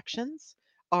spiritual connections,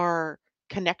 our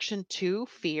connection to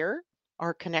fear,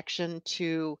 our connection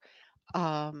to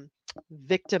um,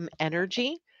 victim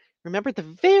energy. Remember at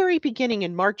the very beginning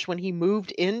in March when he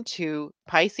moved into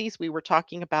Pisces, we were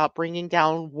talking about bringing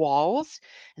down walls.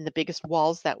 And the biggest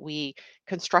walls that we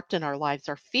construct in our lives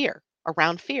are fear,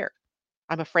 around fear.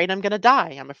 I'm afraid I'm going to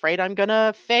die. I'm afraid I'm going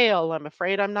to fail. I'm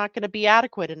afraid I'm not going to be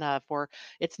adequate enough, or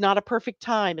it's not a perfect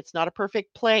time. It's not a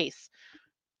perfect place.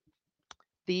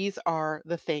 These are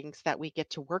the things that we get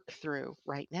to work through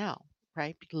right now,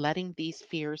 right? Letting these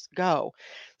fears go.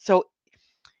 So,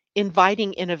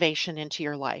 inviting innovation into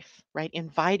your life, right?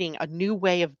 Inviting a new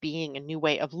way of being, a new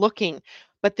way of looking.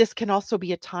 But this can also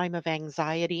be a time of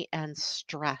anxiety and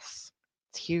stress.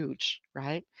 It's huge,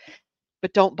 right?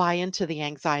 But don't buy into the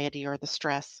anxiety or the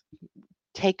stress.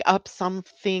 Take up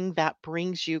something that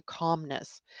brings you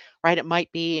calmness, right? It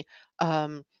might be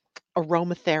um,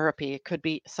 aromatherapy, it could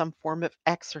be some form of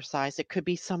exercise, it could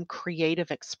be some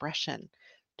creative expression.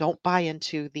 Don't buy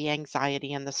into the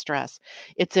anxiety and the stress.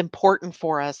 It's important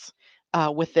for us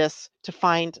with this to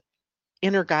find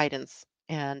inner guidance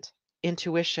and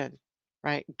intuition,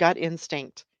 right? Gut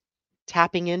instinct,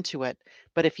 tapping into it.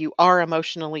 But if you are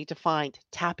emotionally defined,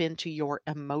 tap into your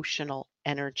emotional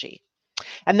energy.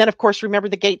 And then, of course, remember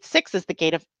the gate 6 is the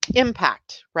gate of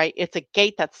impact, right? It's a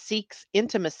gate that seeks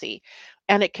intimacy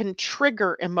and it can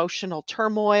trigger emotional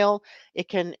turmoil. It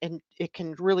can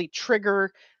really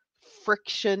trigger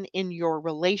friction in your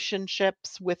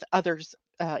relationships with others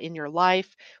in your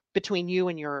life, between you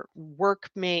and your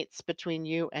workmates, between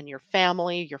you and your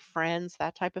family, your friends,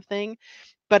 that type of thing.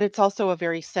 But it's also a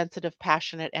very sensitive,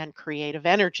 passionate, and creative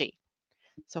energy.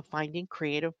 So finding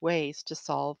creative ways to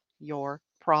solve your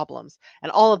problems.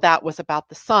 And all of that was about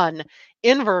the sun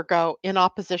in Virgo in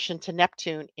opposition to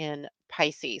Neptune in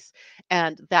Pisces.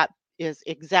 And that is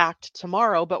exact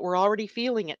tomorrow, but we're already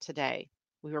feeling it today.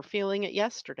 We were feeling it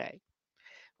yesterday.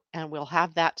 And we'll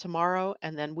have that tomorrow.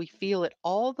 And then we feel it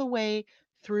all the way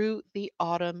through the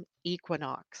autumn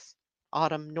equinox.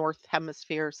 Autumn, north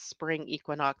hemisphere, spring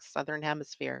equinox, southern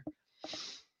hemisphere.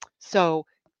 So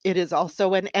It is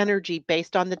also an energy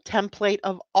based on the template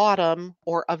of autumn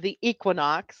or of the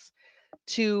equinox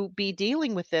to be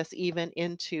dealing with this even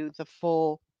into the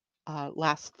full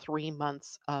last 3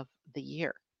 months of the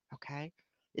year. Okay.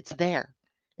 It's there.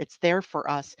 It's there for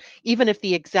us. Even if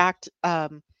the exact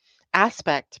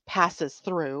aspect passes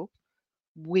through,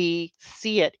 we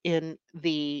see it in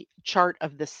the chart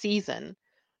of the season,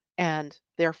 and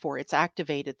therefore it's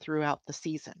activated throughout the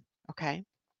season. Okay.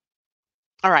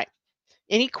 All right.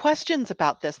 Any questions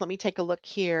about this? Let me take a look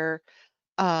here.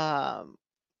 Um,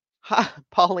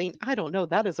 Pauline, I don't know.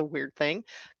 That is a weird thing.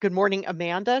 Good morning,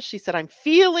 Amanda. She said, I'm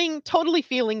totally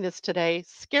feeling this today.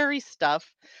 Scary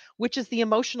stuff, which is the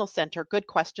emotional center. Good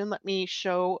question. Let me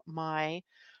show my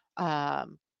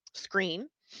um, screen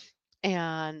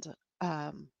and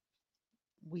um,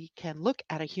 we can look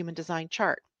at a human design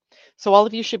chart. So all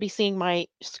of you should be seeing my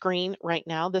screen right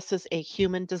now. This is a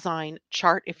human design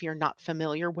chart. If you're not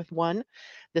familiar with one,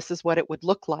 this is what it would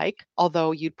look like,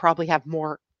 although you'd probably have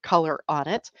more color on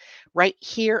it. Right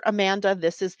here, Amanda,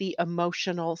 this is the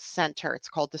emotional center. It's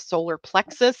called the solar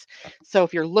plexus. So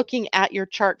if you're looking at your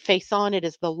chart face on, it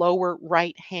is the lower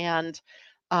right hand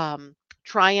um,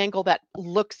 triangle that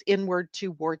looks inward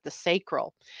toward the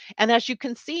sacral. And as you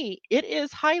can see, it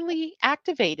is highly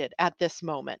activated at this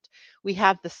moment. We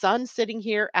have the sun sitting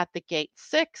here at the gate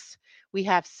 6. We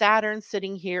have Saturn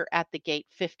sitting here at the gate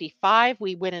 55.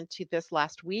 We went into this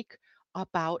last week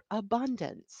about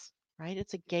abundance, right?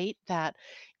 It's a gate that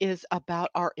is about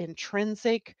our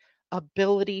intrinsic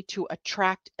ability to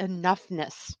attract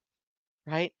enoughness,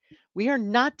 right? We are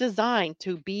not designed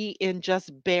to be in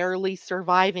just barely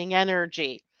surviving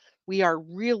energy. We are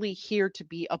really here to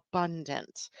be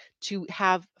abundant, to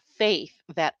have faith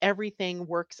that everything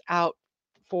works out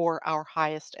for our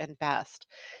highest and best.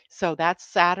 So that's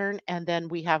Saturn. And then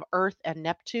we have Earth and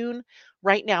Neptune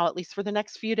right now, at least for the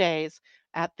next few days,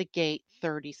 at the gate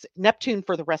 36. Neptune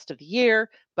for the rest of the year,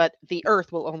 but the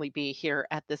Earth will only be here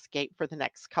at this gate for the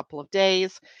next couple of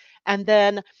days. And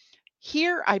then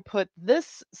here I put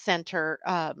this center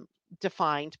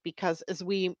defined because as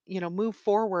we, move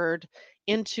forward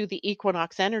into the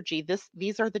equinox energy,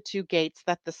 these are the two gates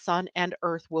that the sun and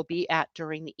earth will be at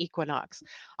during the equinox.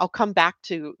 I'll come back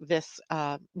to this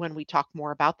when we talk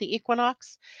more about the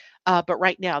equinox. But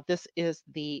right now, this is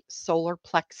the solar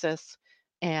plexus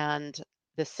and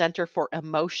the center for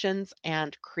emotions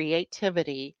and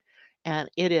creativity. And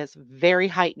it is very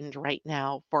heightened right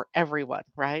now for everyone,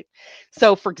 right?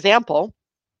 So, for example,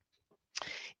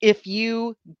 if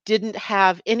you didn't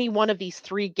have any one of these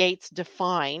three gates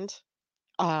defined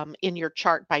in your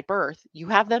chart by birth, you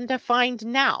have them defined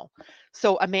now.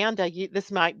 So, Amanda,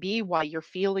 this might be why you're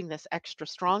feeling this extra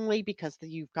strongly because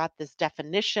you've got this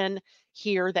definition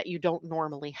here that you don't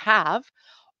normally have.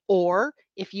 Or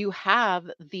if you have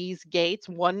these gates,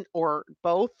 one or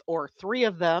both or three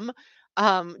of them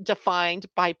defined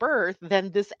by birth,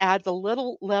 then this adds a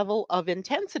little level of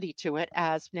intensity to it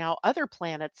as now other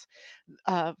planets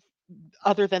uh,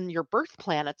 other than your birth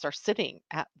planets are sitting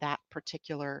at that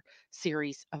particular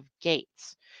series of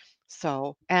gates.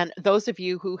 So, and those of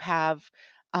you who have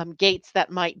gates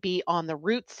that might be on the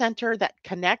root center that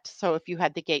connect, so if you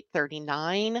had the gate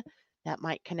 39, that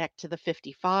might connect to the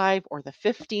 55, or the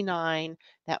 59,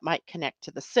 that might connect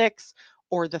to the 6,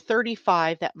 or the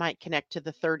 35, that might connect to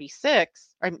the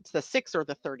 36, or to the 6 or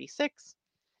the 36,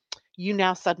 you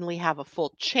now suddenly have a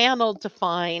full channel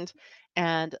defined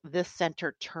and this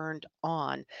center turned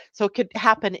on. So it could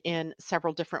happen in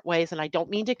several different ways. And I don't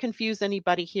mean to confuse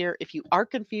anybody here. If you are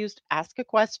confused, ask a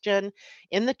question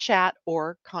in the chat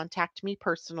or contact me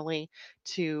personally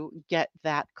to get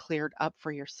that cleared up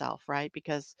for yourself, right?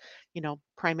 Because,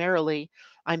 primarily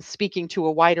I'm speaking to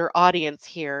a wider audience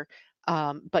here.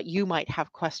 But you might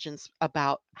have questions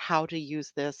about how to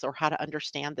use this or how to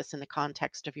understand this in the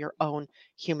context of your own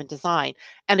human design.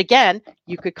 And again,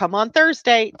 you could come on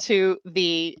Thursday to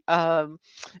the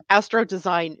Astro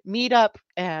Design meetup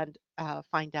and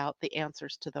find out the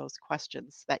answers to those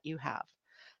questions that you have.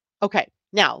 Okay,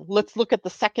 now let's look at the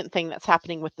second thing that's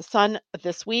happening with the sun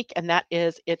this week, and that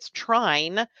is its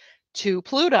trine to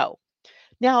Pluto.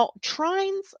 Now,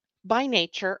 trines by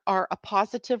nature are a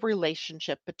positive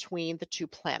relationship between the two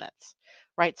planets,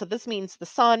 right? So this means the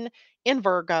sun in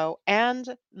Virgo and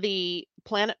the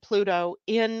planet Pluto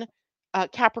in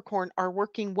Capricorn are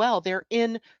working well. They're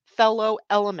in fellow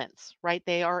elements, right?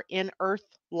 They are in Earth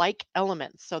like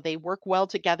elements. So they work well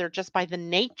together just by the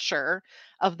nature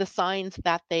of the signs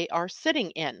that they are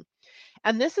sitting in.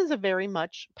 And this is a very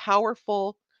much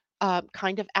powerful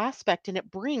kind of aspect, and it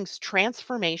brings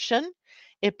transformation,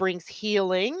 it brings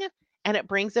healing, and it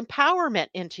brings empowerment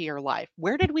into your life.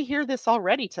 Where did we hear this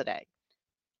already today?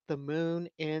 the moon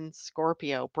in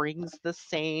Scorpio brings the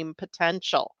same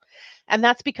potential. And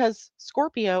that's because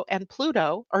Scorpio and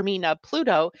Pluto, or I mean,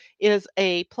 Pluto is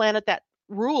a planet that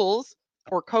rules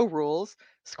or co rules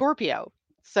Scorpio.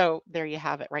 So there you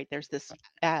have it, right? There's this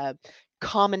uh,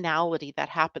 commonality that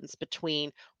happens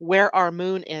between where our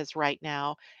moon is right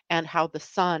now and how the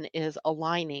sun is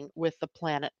aligning with the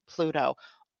planet Pluto.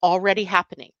 Already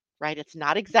happening, right? It's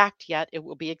not exact yet. It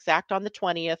will be exact on the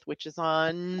 20th, which is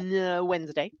on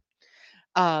Wednesday.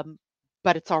 Um,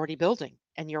 but it's already building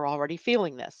and you're already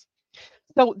feeling this.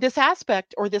 So, this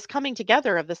aspect or this coming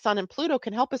together of the sun and Pluto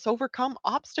can help us overcome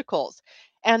obstacles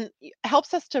and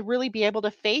helps us to really be able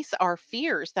to face our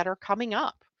fears that are coming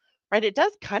up. Right? It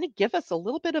does kind of give us a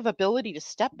little bit of ability to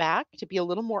step back, to be a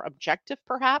little more objective,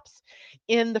 perhaps,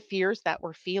 in the fears that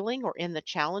we're feeling or in the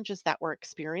challenges that we're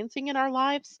experiencing in our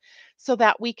lives, so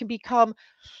that we can become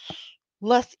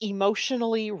less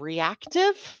emotionally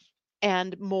reactive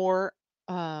and more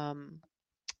um,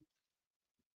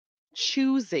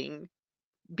 choosing,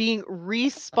 being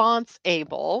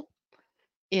responsible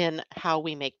in how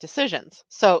we make decisions.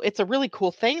 So it's a really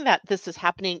cool thing that this is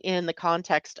happening in the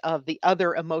context of the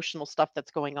other emotional stuff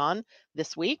that's going on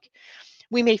this week.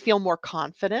 We may feel more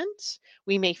confident.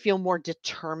 We may feel more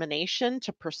determination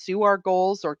to pursue our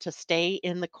goals or to stay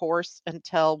in the course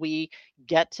until we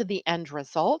get to the end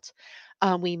result.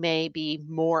 We may be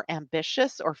more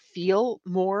ambitious or feel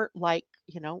more like,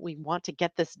 we want to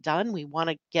get this done. We want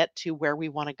to get to where we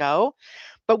want to go.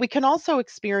 But we can also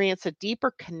experience a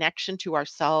deeper connection to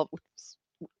ourselves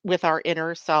with our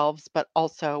inner selves, but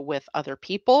also with other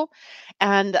people.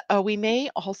 And we may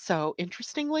also,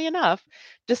 interestingly enough,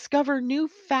 discover new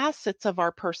facets of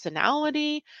our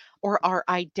personality or our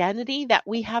identity that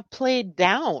we have played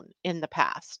down in the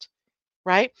past.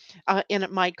 Right? In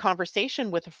my conversation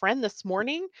with a friend this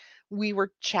morning, we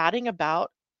were chatting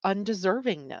about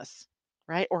undeservingness,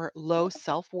 right? Or low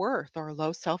self worth or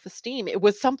low self esteem. It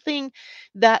was something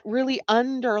that really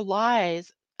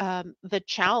underlies the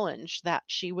challenge that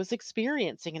she was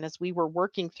experiencing. And as we were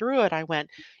working through it, I went,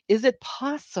 is it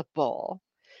possible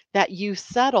that you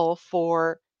settle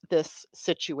for this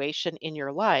situation in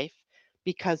your life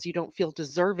because you don't feel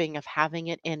deserving of having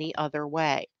it any other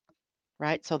way?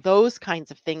 Right? So those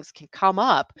kinds of things can come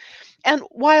up. And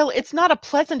while it's not a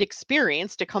pleasant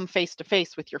experience to come face to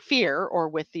face with your fear or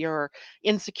with your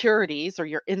insecurities or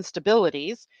your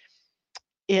instabilities,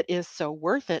 it is so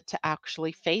worth it to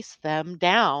actually face them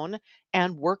down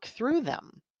and work through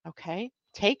them. Okay?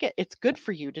 Take it. It's good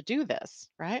for you to do this,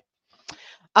 right?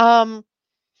 Um,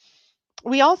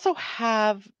 we also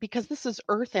have, because this is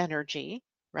earth energy,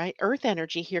 right? Earth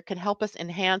energy here can help us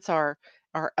enhance our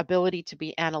ability to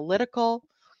be analytical,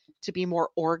 to be more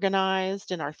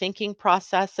organized in our thinking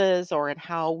processes or in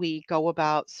how we go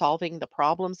about solving the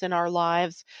problems in our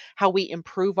lives, how we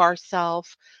improve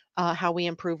ourselves, how we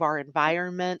improve our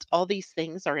environment. All these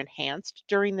things are enhanced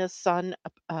during this Sun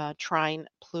trine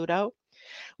Pluto.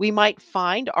 We might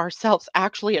find ourselves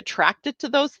actually attracted to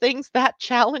those things that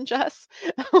challenge us.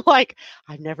 Like,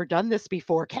 I've never done this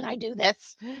before. Can I do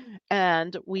this?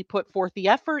 And we put forth the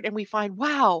effort and we find,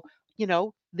 wow,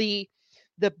 the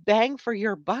bang for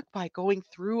your buck by going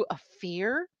through a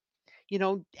fear,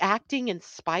 acting in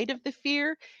spite of the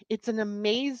fear, it's an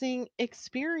amazing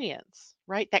experience,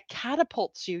 right? That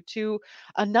catapults you to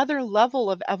another level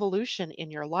of evolution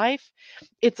in your life.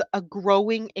 It's a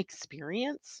growing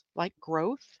experience, like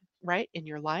growth, right, in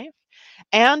your life.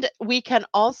 And we can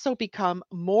also become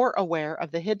more aware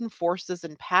of the hidden forces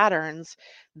and patterns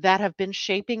that have been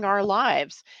shaping our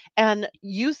lives and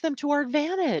use them to our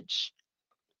advantage,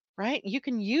 right? You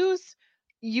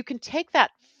can take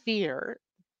that fear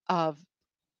of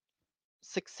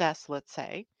success, let's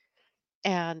say,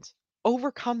 and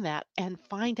overcome that and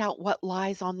find out what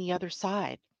lies on the other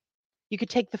side. You could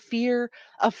take the fear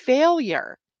of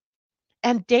failure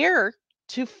and dare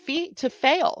to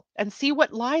fail and see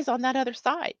what lies on that other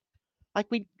side. Like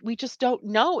we just don't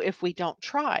know if we don't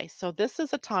try. So this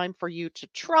is a time for you to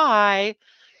try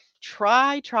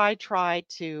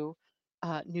to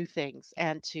new things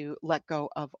and to let go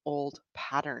of old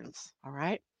patterns. All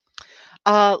right.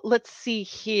 Let's see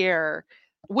here.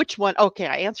 Which one? Okay,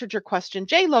 I answered your question.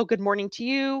 J Lo, good morning to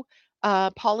you.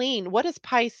 Pauline, what is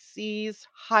Pisces'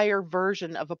 higher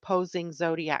version of opposing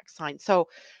zodiac sign? So,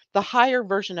 the higher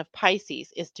version of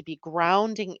Pisces is to be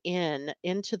grounding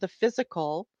into the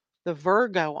physical, the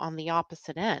Virgo on the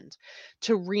opposite end,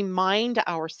 to remind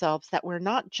ourselves that we're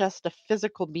not just a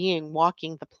physical being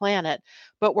walking the planet,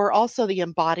 but we're also the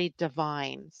embodied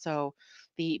divine. So,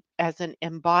 the as an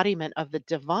embodiment of the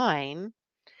divine,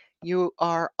 You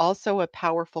are also a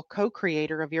powerful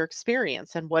co-creator of your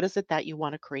experience. And what is it that you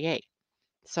want to create?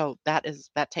 So that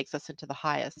takes us into the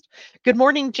highest. Good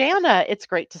morning, Jana. It's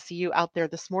great to see you out there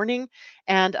this morning.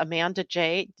 And Amanda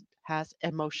J has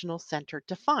emotional center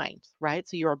defined, right?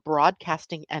 So you're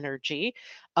broadcasting energy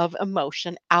of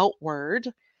emotion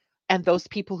outward, and those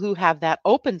people who have that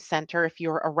open center, if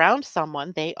you're around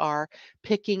someone, they are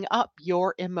picking up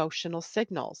your emotional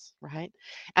signals, right?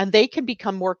 And they can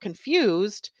become more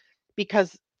confused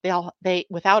because they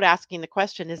without asking the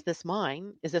question, is this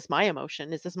mine? Is this my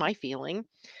emotion? Is this my feeling?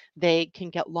 They can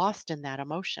get lost in that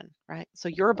emotion, right? So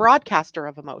you're a broadcaster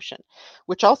of emotion,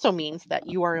 which also means that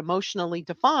you are emotionally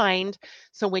defined.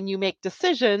 So when you make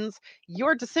decisions,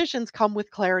 your decisions come with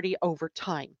clarity over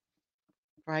time,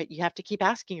 right? You have to keep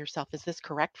asking yourself, is this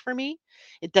correct for me?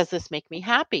 Does this make me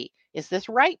happy? Is this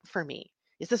right for me?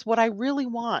 Is this what I really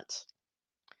want?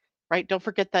 Right? Don't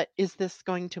forget that, is this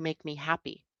going to make me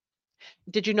happy?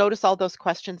 Did you notice all those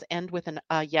questions end with an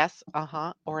yes,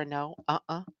 uh-huh, or a no,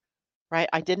 uh-uh? Right?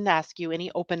 I didn't ask you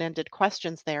any open-ended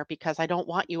questions there because I don't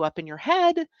want you up in your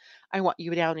head. I want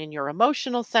you down in your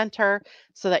emotional center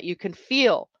so that you can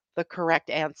feel the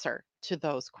correct answer to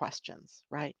those questions,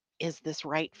 right? Is this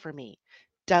right for me?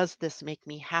 Does this make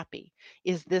me happy?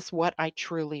 Is this what I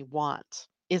truly want?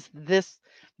 Is this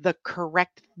the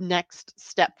correct next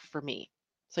step for me?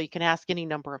 So you can ask any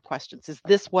number of questions. Is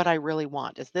this what I really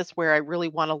want? Is this where I really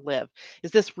want to live?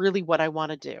 Is this really what I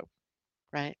want to do?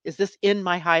 Right? Is this in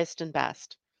my highest and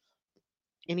best?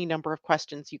 Any number of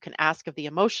questions you can ask of the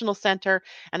emotional center.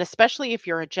 And especially if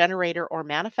you're a generator or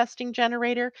manifesting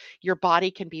generator, your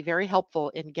body can be very helpful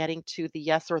in getting to the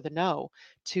yes or the no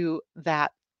to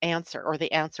that answer, or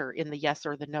the answer in the yes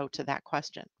or the no to that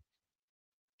question.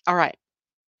 All right.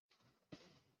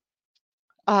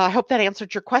 I hope that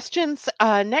answered your questions.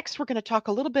 Next, we're going to talk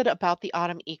a little bit about the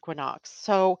autumn equinox.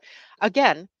 So,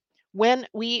 again, when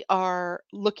we are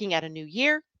looking at a new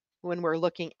year, when we're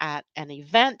looking at an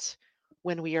event,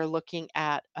 when we are looking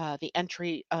at the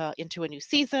entry into a new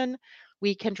season,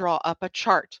 we can draw up a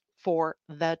chart for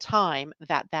the time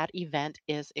that that event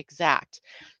is exact.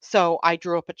 So, I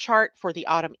drew up a chart for the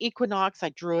autumn equinox. I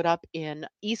drew it up in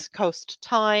East Coast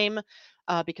time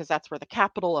because that's where the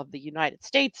capital of the United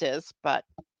States is. But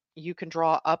you can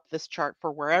draw up this chart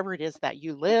for wherever it is that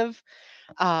you live.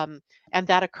 Um, and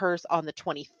that occurs on the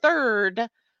 23rd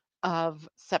of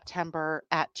September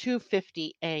at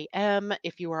 2:50 a.m.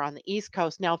 if you are on the East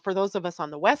Coast. Now, for those of us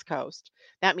on the West Coast,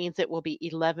 that means it will be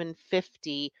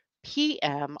 11:50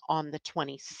 p.m. on the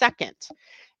 22nd.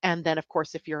 And then, of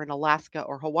course, if you're in Alaska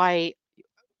or Hawaii,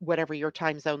 whatever your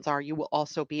time zones are, you will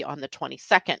also be on the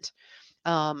 22nd.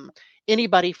 Um,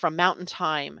 Anybody from Mountain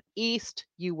Time East,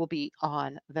 you will be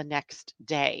on the next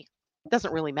day.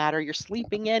 Doesn't really matter. You're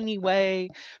sleeping anyway,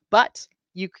 but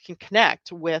you can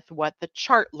connect with what the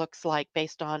chart looks like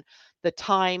based on the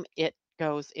time it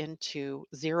goes into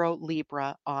 0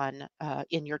 Libra on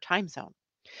in your time zone.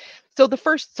 So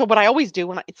what I always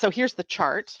do so here's the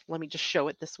chart. Let me just show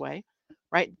it this way,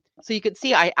 right? So you can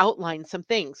see I outlined some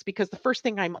things because the first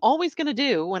thing I'm always going to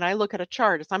do when I look at a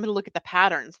chart is I'm going to look at the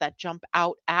patterns that jump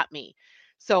out at me.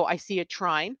 So I see a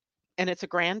trine, and it's a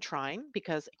grand trine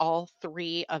because all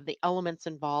three of the elements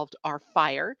involved are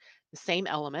fire, the same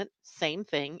element, same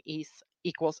thing,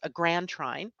 equals a grand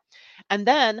trine. And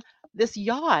then this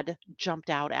yod jumped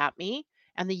out at me,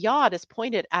 and the yod is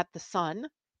pointed at the sun,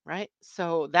 right?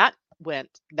 So that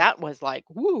was like,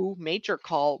 woo, major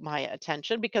call my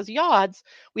attention because yods,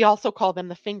 we also call them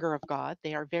the finger of God.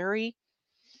 They are very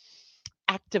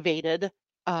activated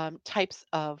types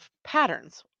of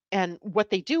patterns. And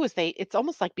what they do is it's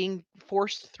almost like being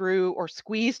forced through or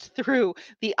squeezed through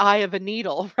the eye of a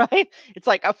needle, right? It's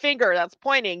like a finger that's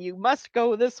pointing, you must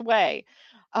go this way.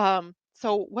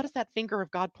 So what is that finger of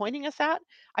God pointing us at?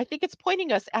 I think it's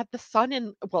pointing us at the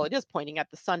sun well, it is pointing at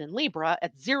the sun in Libra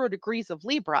at 0 degrees of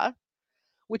Libra,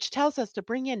 which tells us to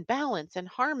bring in balance and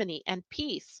harmony and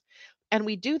peace. And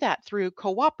we do that through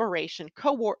cooperation,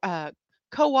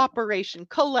 collaboration,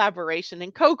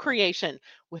 and co creation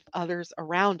with others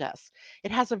around us.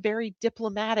 It has a very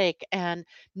diplomatic and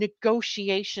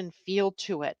negotiation feel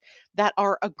to it, that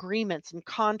our agreements and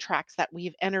contracts that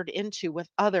we've entered into with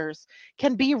others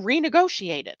can be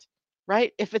renegotiated,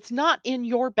 right? If it's not in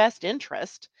your best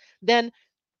interest, then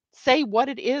say what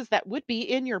it is that would be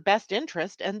in your best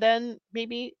interest, and then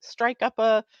maybe strike up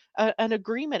an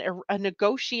agreement, a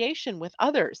negotiation with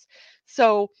others.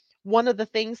 So one of the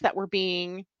things that we're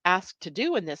being asked to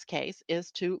do in this case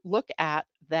is to look at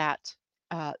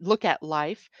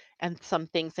life and some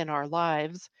things in our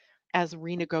lives as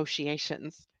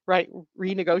renegotiations. right?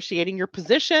 Renegotiating your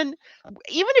position,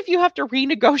 even if you have to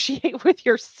renegotiate with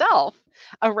yourself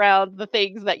around the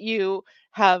things that you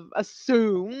have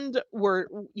assumed were,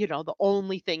 the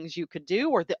only things you could do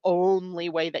or the only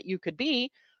way that you could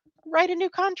be, write a new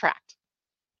contract.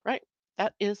 Right.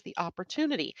 That is the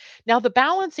opportunity. Now, the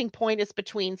balancing point is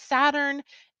between Saturn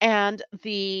and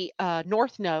the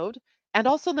North Node and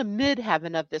also the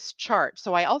midheaven of this chart.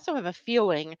 So, I also have a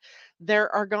feeling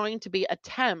there are going to be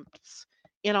attempts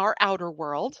in our outer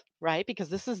world, right? Because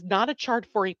this is not a chart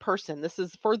for a person. This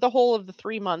is for the whole of the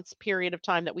 3 months period of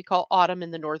time that we call autumn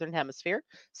in the Northern Hemisphere,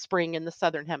 spring in the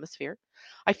Southern Hemisphere.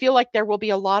 I feel like there will be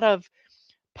a lot of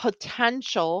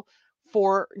potential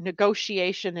for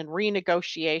negotiation and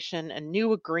renegotiation and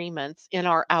new agreements in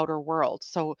our outer world.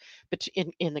 So, but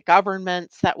in the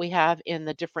governments that we have, in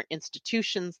the different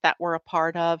institutions that we're a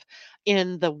part of,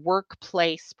 in the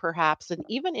workplace, perhaps, and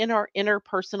even in our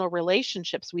interpersonal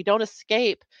relationships, we don't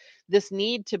escape this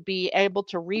need to be able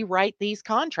to rewrite these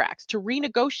contracts, to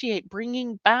renegotiate,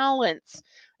 bringing balance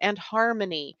and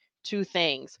harmony to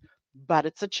things. But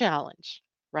it's a challenge,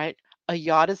 right? A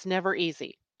yacht is never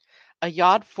easy. A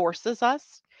yacht forces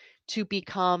us to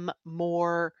become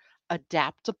more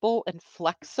adaptable and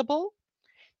flexible,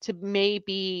 to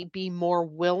maybe be more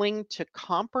willing to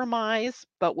compromise,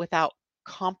 but without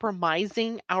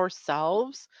compromising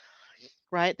ourselves,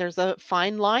 right? There's a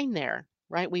fine line there,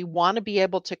 right? We want to be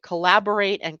able to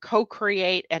collaborate and co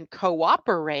create and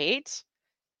cooperate,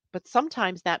 but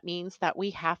sometimes that means that we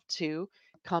have to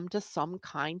come to some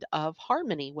kind of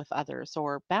harmony with others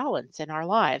or balance in our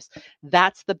lives.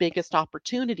 That's the biggest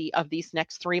opportunity of these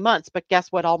next 3 months. But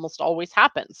guess what almost always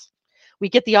happens? We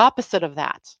get the opposite of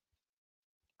that,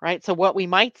 right? So what we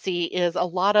might see is a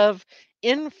lot of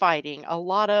infighting, a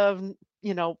lot of,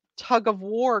 tug of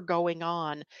war going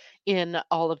on in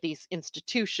all of these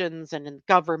institutions and in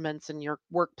governments and your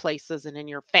workplaces and in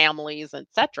your families,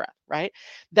 etc., right?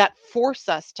 That force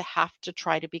us to have to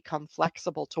try to become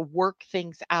flexible, to work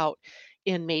things out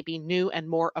in maybe new and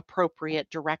more appropriate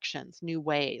directions, new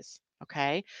ways,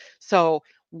 okay? So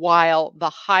while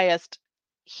the highest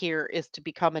here is to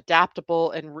become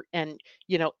adaptable and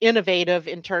innovative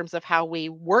in terms of how we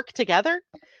work together,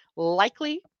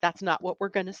 likely that's not what we're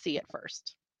going to see at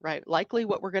first, right? Likely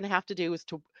what we're going to have to do is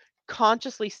to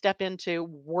consciously step into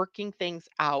working things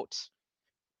out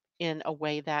in a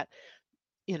way that,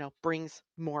 brings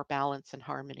more balance and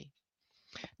harmony.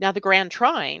 Now, the Grand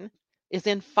Trine is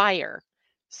in fire.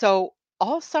 So,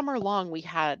 all summer long, we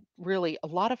had really a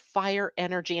lot of fire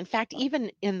energy. In fact,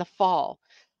 even in the fall,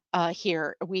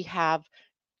 here we have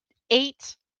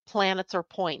 8 planets or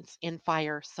points in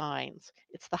fire signs.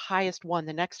 It's the highest one.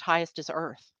 The next highest is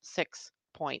Earth, 6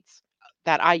 points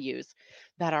that I use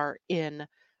that are in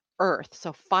Earth.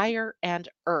 So fire and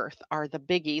earth are the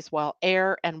biggies, while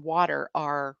air and water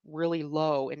are really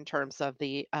low in terms of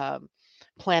the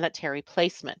planetary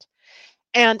placement.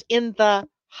 And in the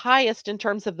highest, in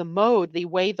terms of the mode, the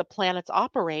way the planets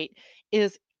operate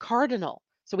is cardinal.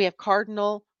 So we have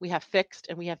cardinal, we have fixed,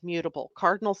 and we have mutable.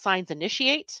 Cardinal signs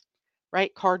initiate,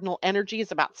 right? Cardinal energy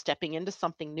is about stepping into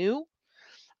something new,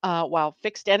 while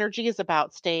fixed energy is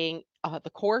about staying the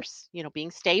course,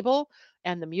 being stable.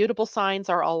 And the mutable signs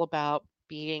are all about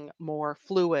being more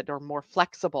fluid or more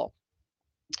flexible.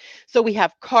 So we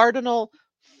have cardinal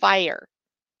fire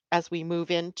as we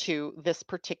move into this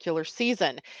particular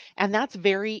season. And that's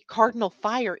very cardinal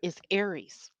fire is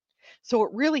Aries. So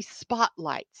it really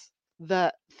spotlights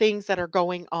the things that are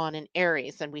going on in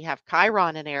Aries. And we have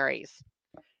Chiron in Aries.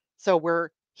 So we're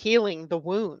healing the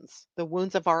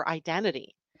wounds of our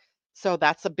identity. So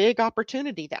that's a big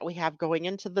opportunity that we have going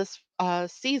into this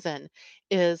season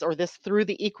is, or this through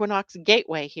the equinox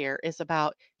gateway here is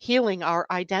about healing our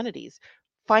identities,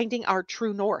 finding our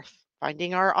true north,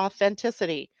 finding our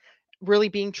authenticity, really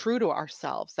being true to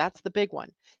ourselves. That's the big one.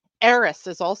 Eris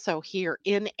is also here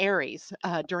in Aries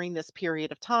during this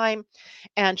period of time,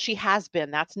 and she has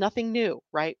been. That's nothing new,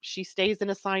 right? She stays in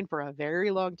a sign for a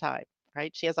very long time,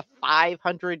 right? She has a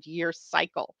 500-year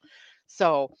cycle.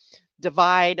 So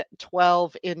divide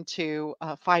 12 into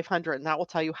 500, and that will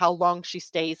tell you how long she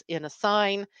stays in a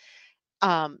sign.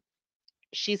 Um,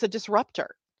 she's a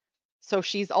disruptor. So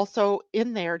she's also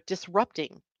in there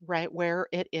disrupting, right? Where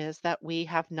it is that we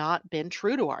have not been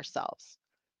true to ourselves.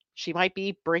 She might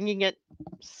be bringing it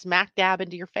smack dab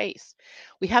into your face.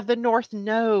 We have the North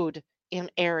Node in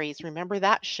Aries. Remember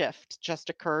that shift just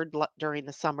occurred during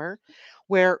the summer,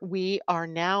 where we are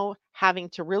now having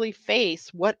to really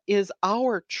face what is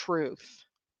our truth,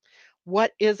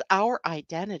 what is our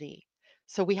identity.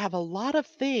 So we have a lot of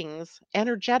things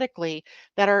energetically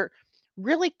that are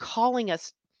really calling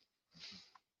us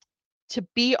to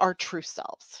be our true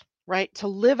selves, right? To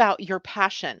live out your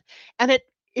passion. And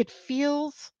it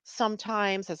feels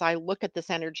sometimes as I look at this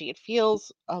energy, it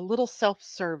feels a little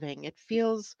self-serving. It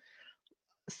feels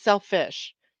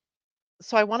selfish.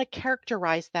 So I want to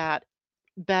characterize that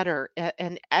better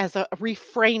and as a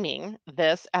reframing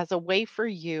this as a way for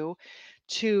you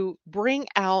to bring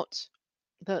out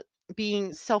the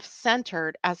being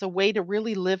self-centered as a way to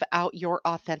really live out your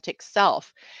authentic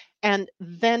self. And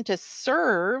then to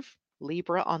serve,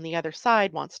 Libra on the other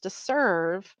side wants to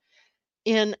serve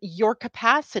in your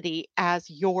capacity as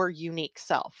your unique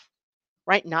self,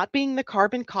 right? Not being the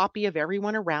carbon copy of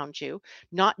everyone around you,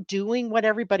 not doing what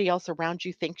everybody else around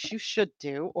you thinks you should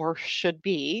do or should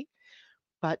be,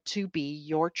 but to be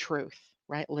your truth,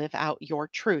 right? Live out your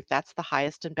truth. That's the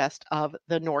highest and best of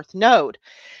the North Node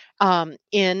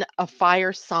in a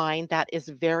fire sign that is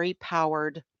very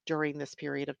powered during this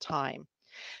period of time.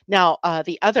 Now,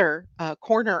 the other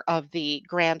corner of the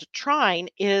grand trine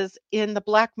is in the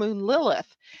black moon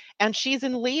Lilith, and she's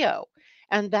in Leo.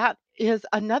 And that is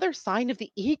another sign of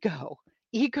the ego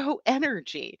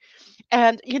energy.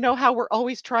 And you know how we're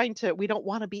always trying to, we don't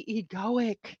want to be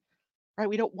egoic, right?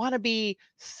 We don't want to be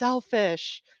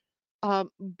selfish.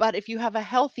 But if you have a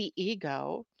healthy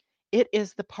ego, it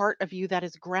is the part of you that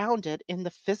is grounded in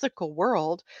the physical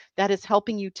world that is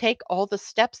helping you take all the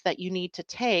steps that you need to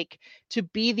take to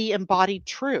be the embodied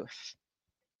truth.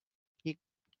 You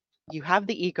you have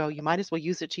the ego, you might as well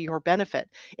use it to your benefit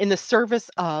in the service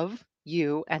of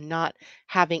you and not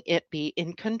having it be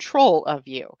in control of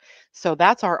you. So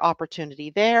that's our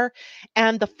opportunity there.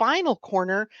 And the final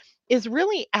corner is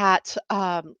really at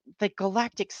the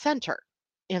galactic center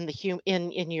in the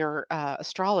in your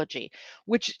astrology,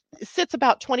 which sits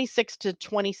about 26 to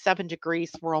 27 degrees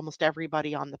for almost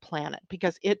everybody on the planet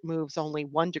because it moves only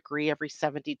 1 degree every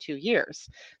 72 years.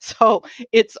 So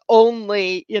it's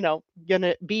only, going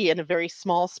to be in a very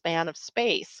small span of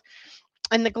space.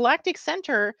 And the galactic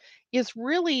center is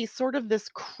really sort of this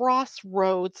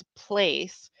crossroads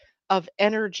place of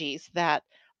energies that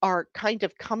are kind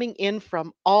of coming in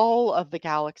from all of the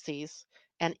galaxies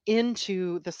and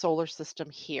into the solar system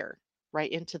here,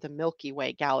 right? Into the Milky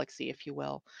Way galaxy, if you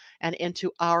will, and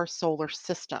into our solar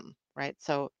system, right?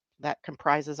 So that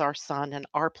comprises our sun and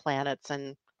our planets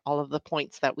and all of the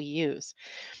points that we use.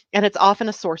 And it's often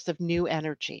a source of new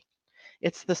energy.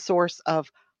 It's the source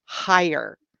of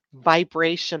higher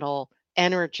vibrational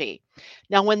energy.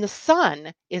 Now, when the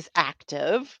sun is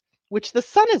active, which the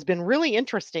sun has been really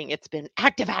interesting, it's been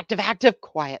active, active, active,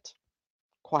 quiet,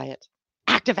 quiet,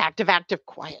 active, active, active,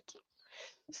 quiet.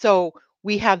 So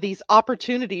we have these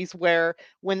opportunities where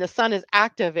when the sun is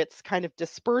active, it's kind of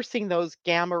dispersing those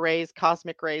gamma rays,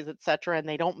 cosmic rays, etc., and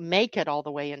they don't make it all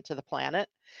the way into the planet.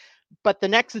 But the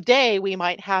next day, we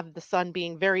might have the sun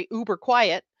being very uber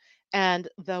quiet and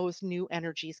those new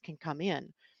energies can come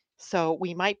in. So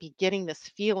we might be getting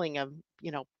this feeling of,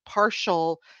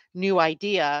 partial new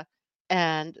idea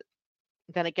and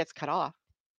then it gets cut off.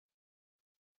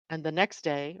 And the next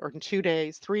day or 2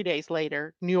 days, 3 days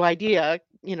later, new idea,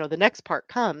 the next part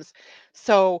comes.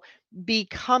 So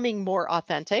becoming more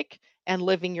authentic and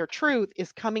living your truth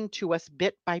is coming to us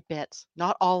bit by bit,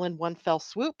 not all in one fell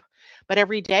swoop, but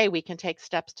every day we can take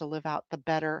steps to live out the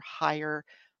better, higher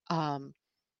um,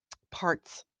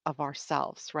 parts of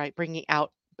ourselves, right? Bringing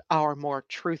out our more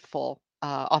truthful,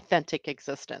 authentic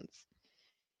existence.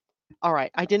 All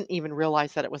right. I didn't even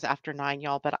realize that it was after 9,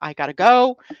 y'all, but I got to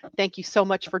go. Thank you so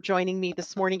much for joining me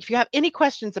this morning. If you have any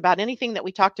questions about anything that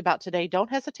we talked about today, don't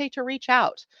hesitate to reach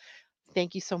out.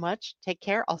 Thank you so much. Take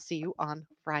care. I'll see you on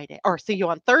Friday or see you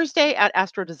on Thursday at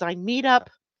Astro Design Meetup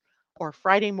or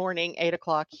Friday morning, 8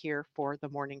 o'clock here for the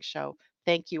morning show.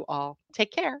 Thank you all.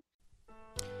 Take care.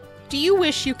 Do you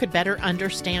wish you could better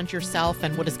understand yourself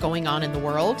and what is going on in the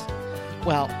world?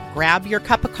 Well, grab your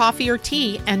cup of coffee or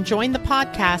tea and join the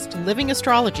podcast Living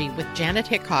Astrology with Janet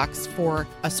Hickox for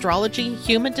astrology,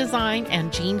 human design,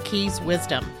 and Gene Key's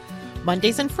wisdom.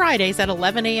 Mondays and Fridays at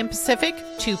 11 a.m. Pacific,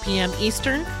 2 p.m.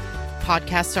 Eastern.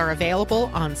 Podcasts are available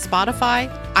on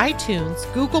Spotify,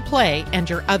 iTunes, Google Play, and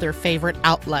your other favorite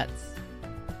outlets.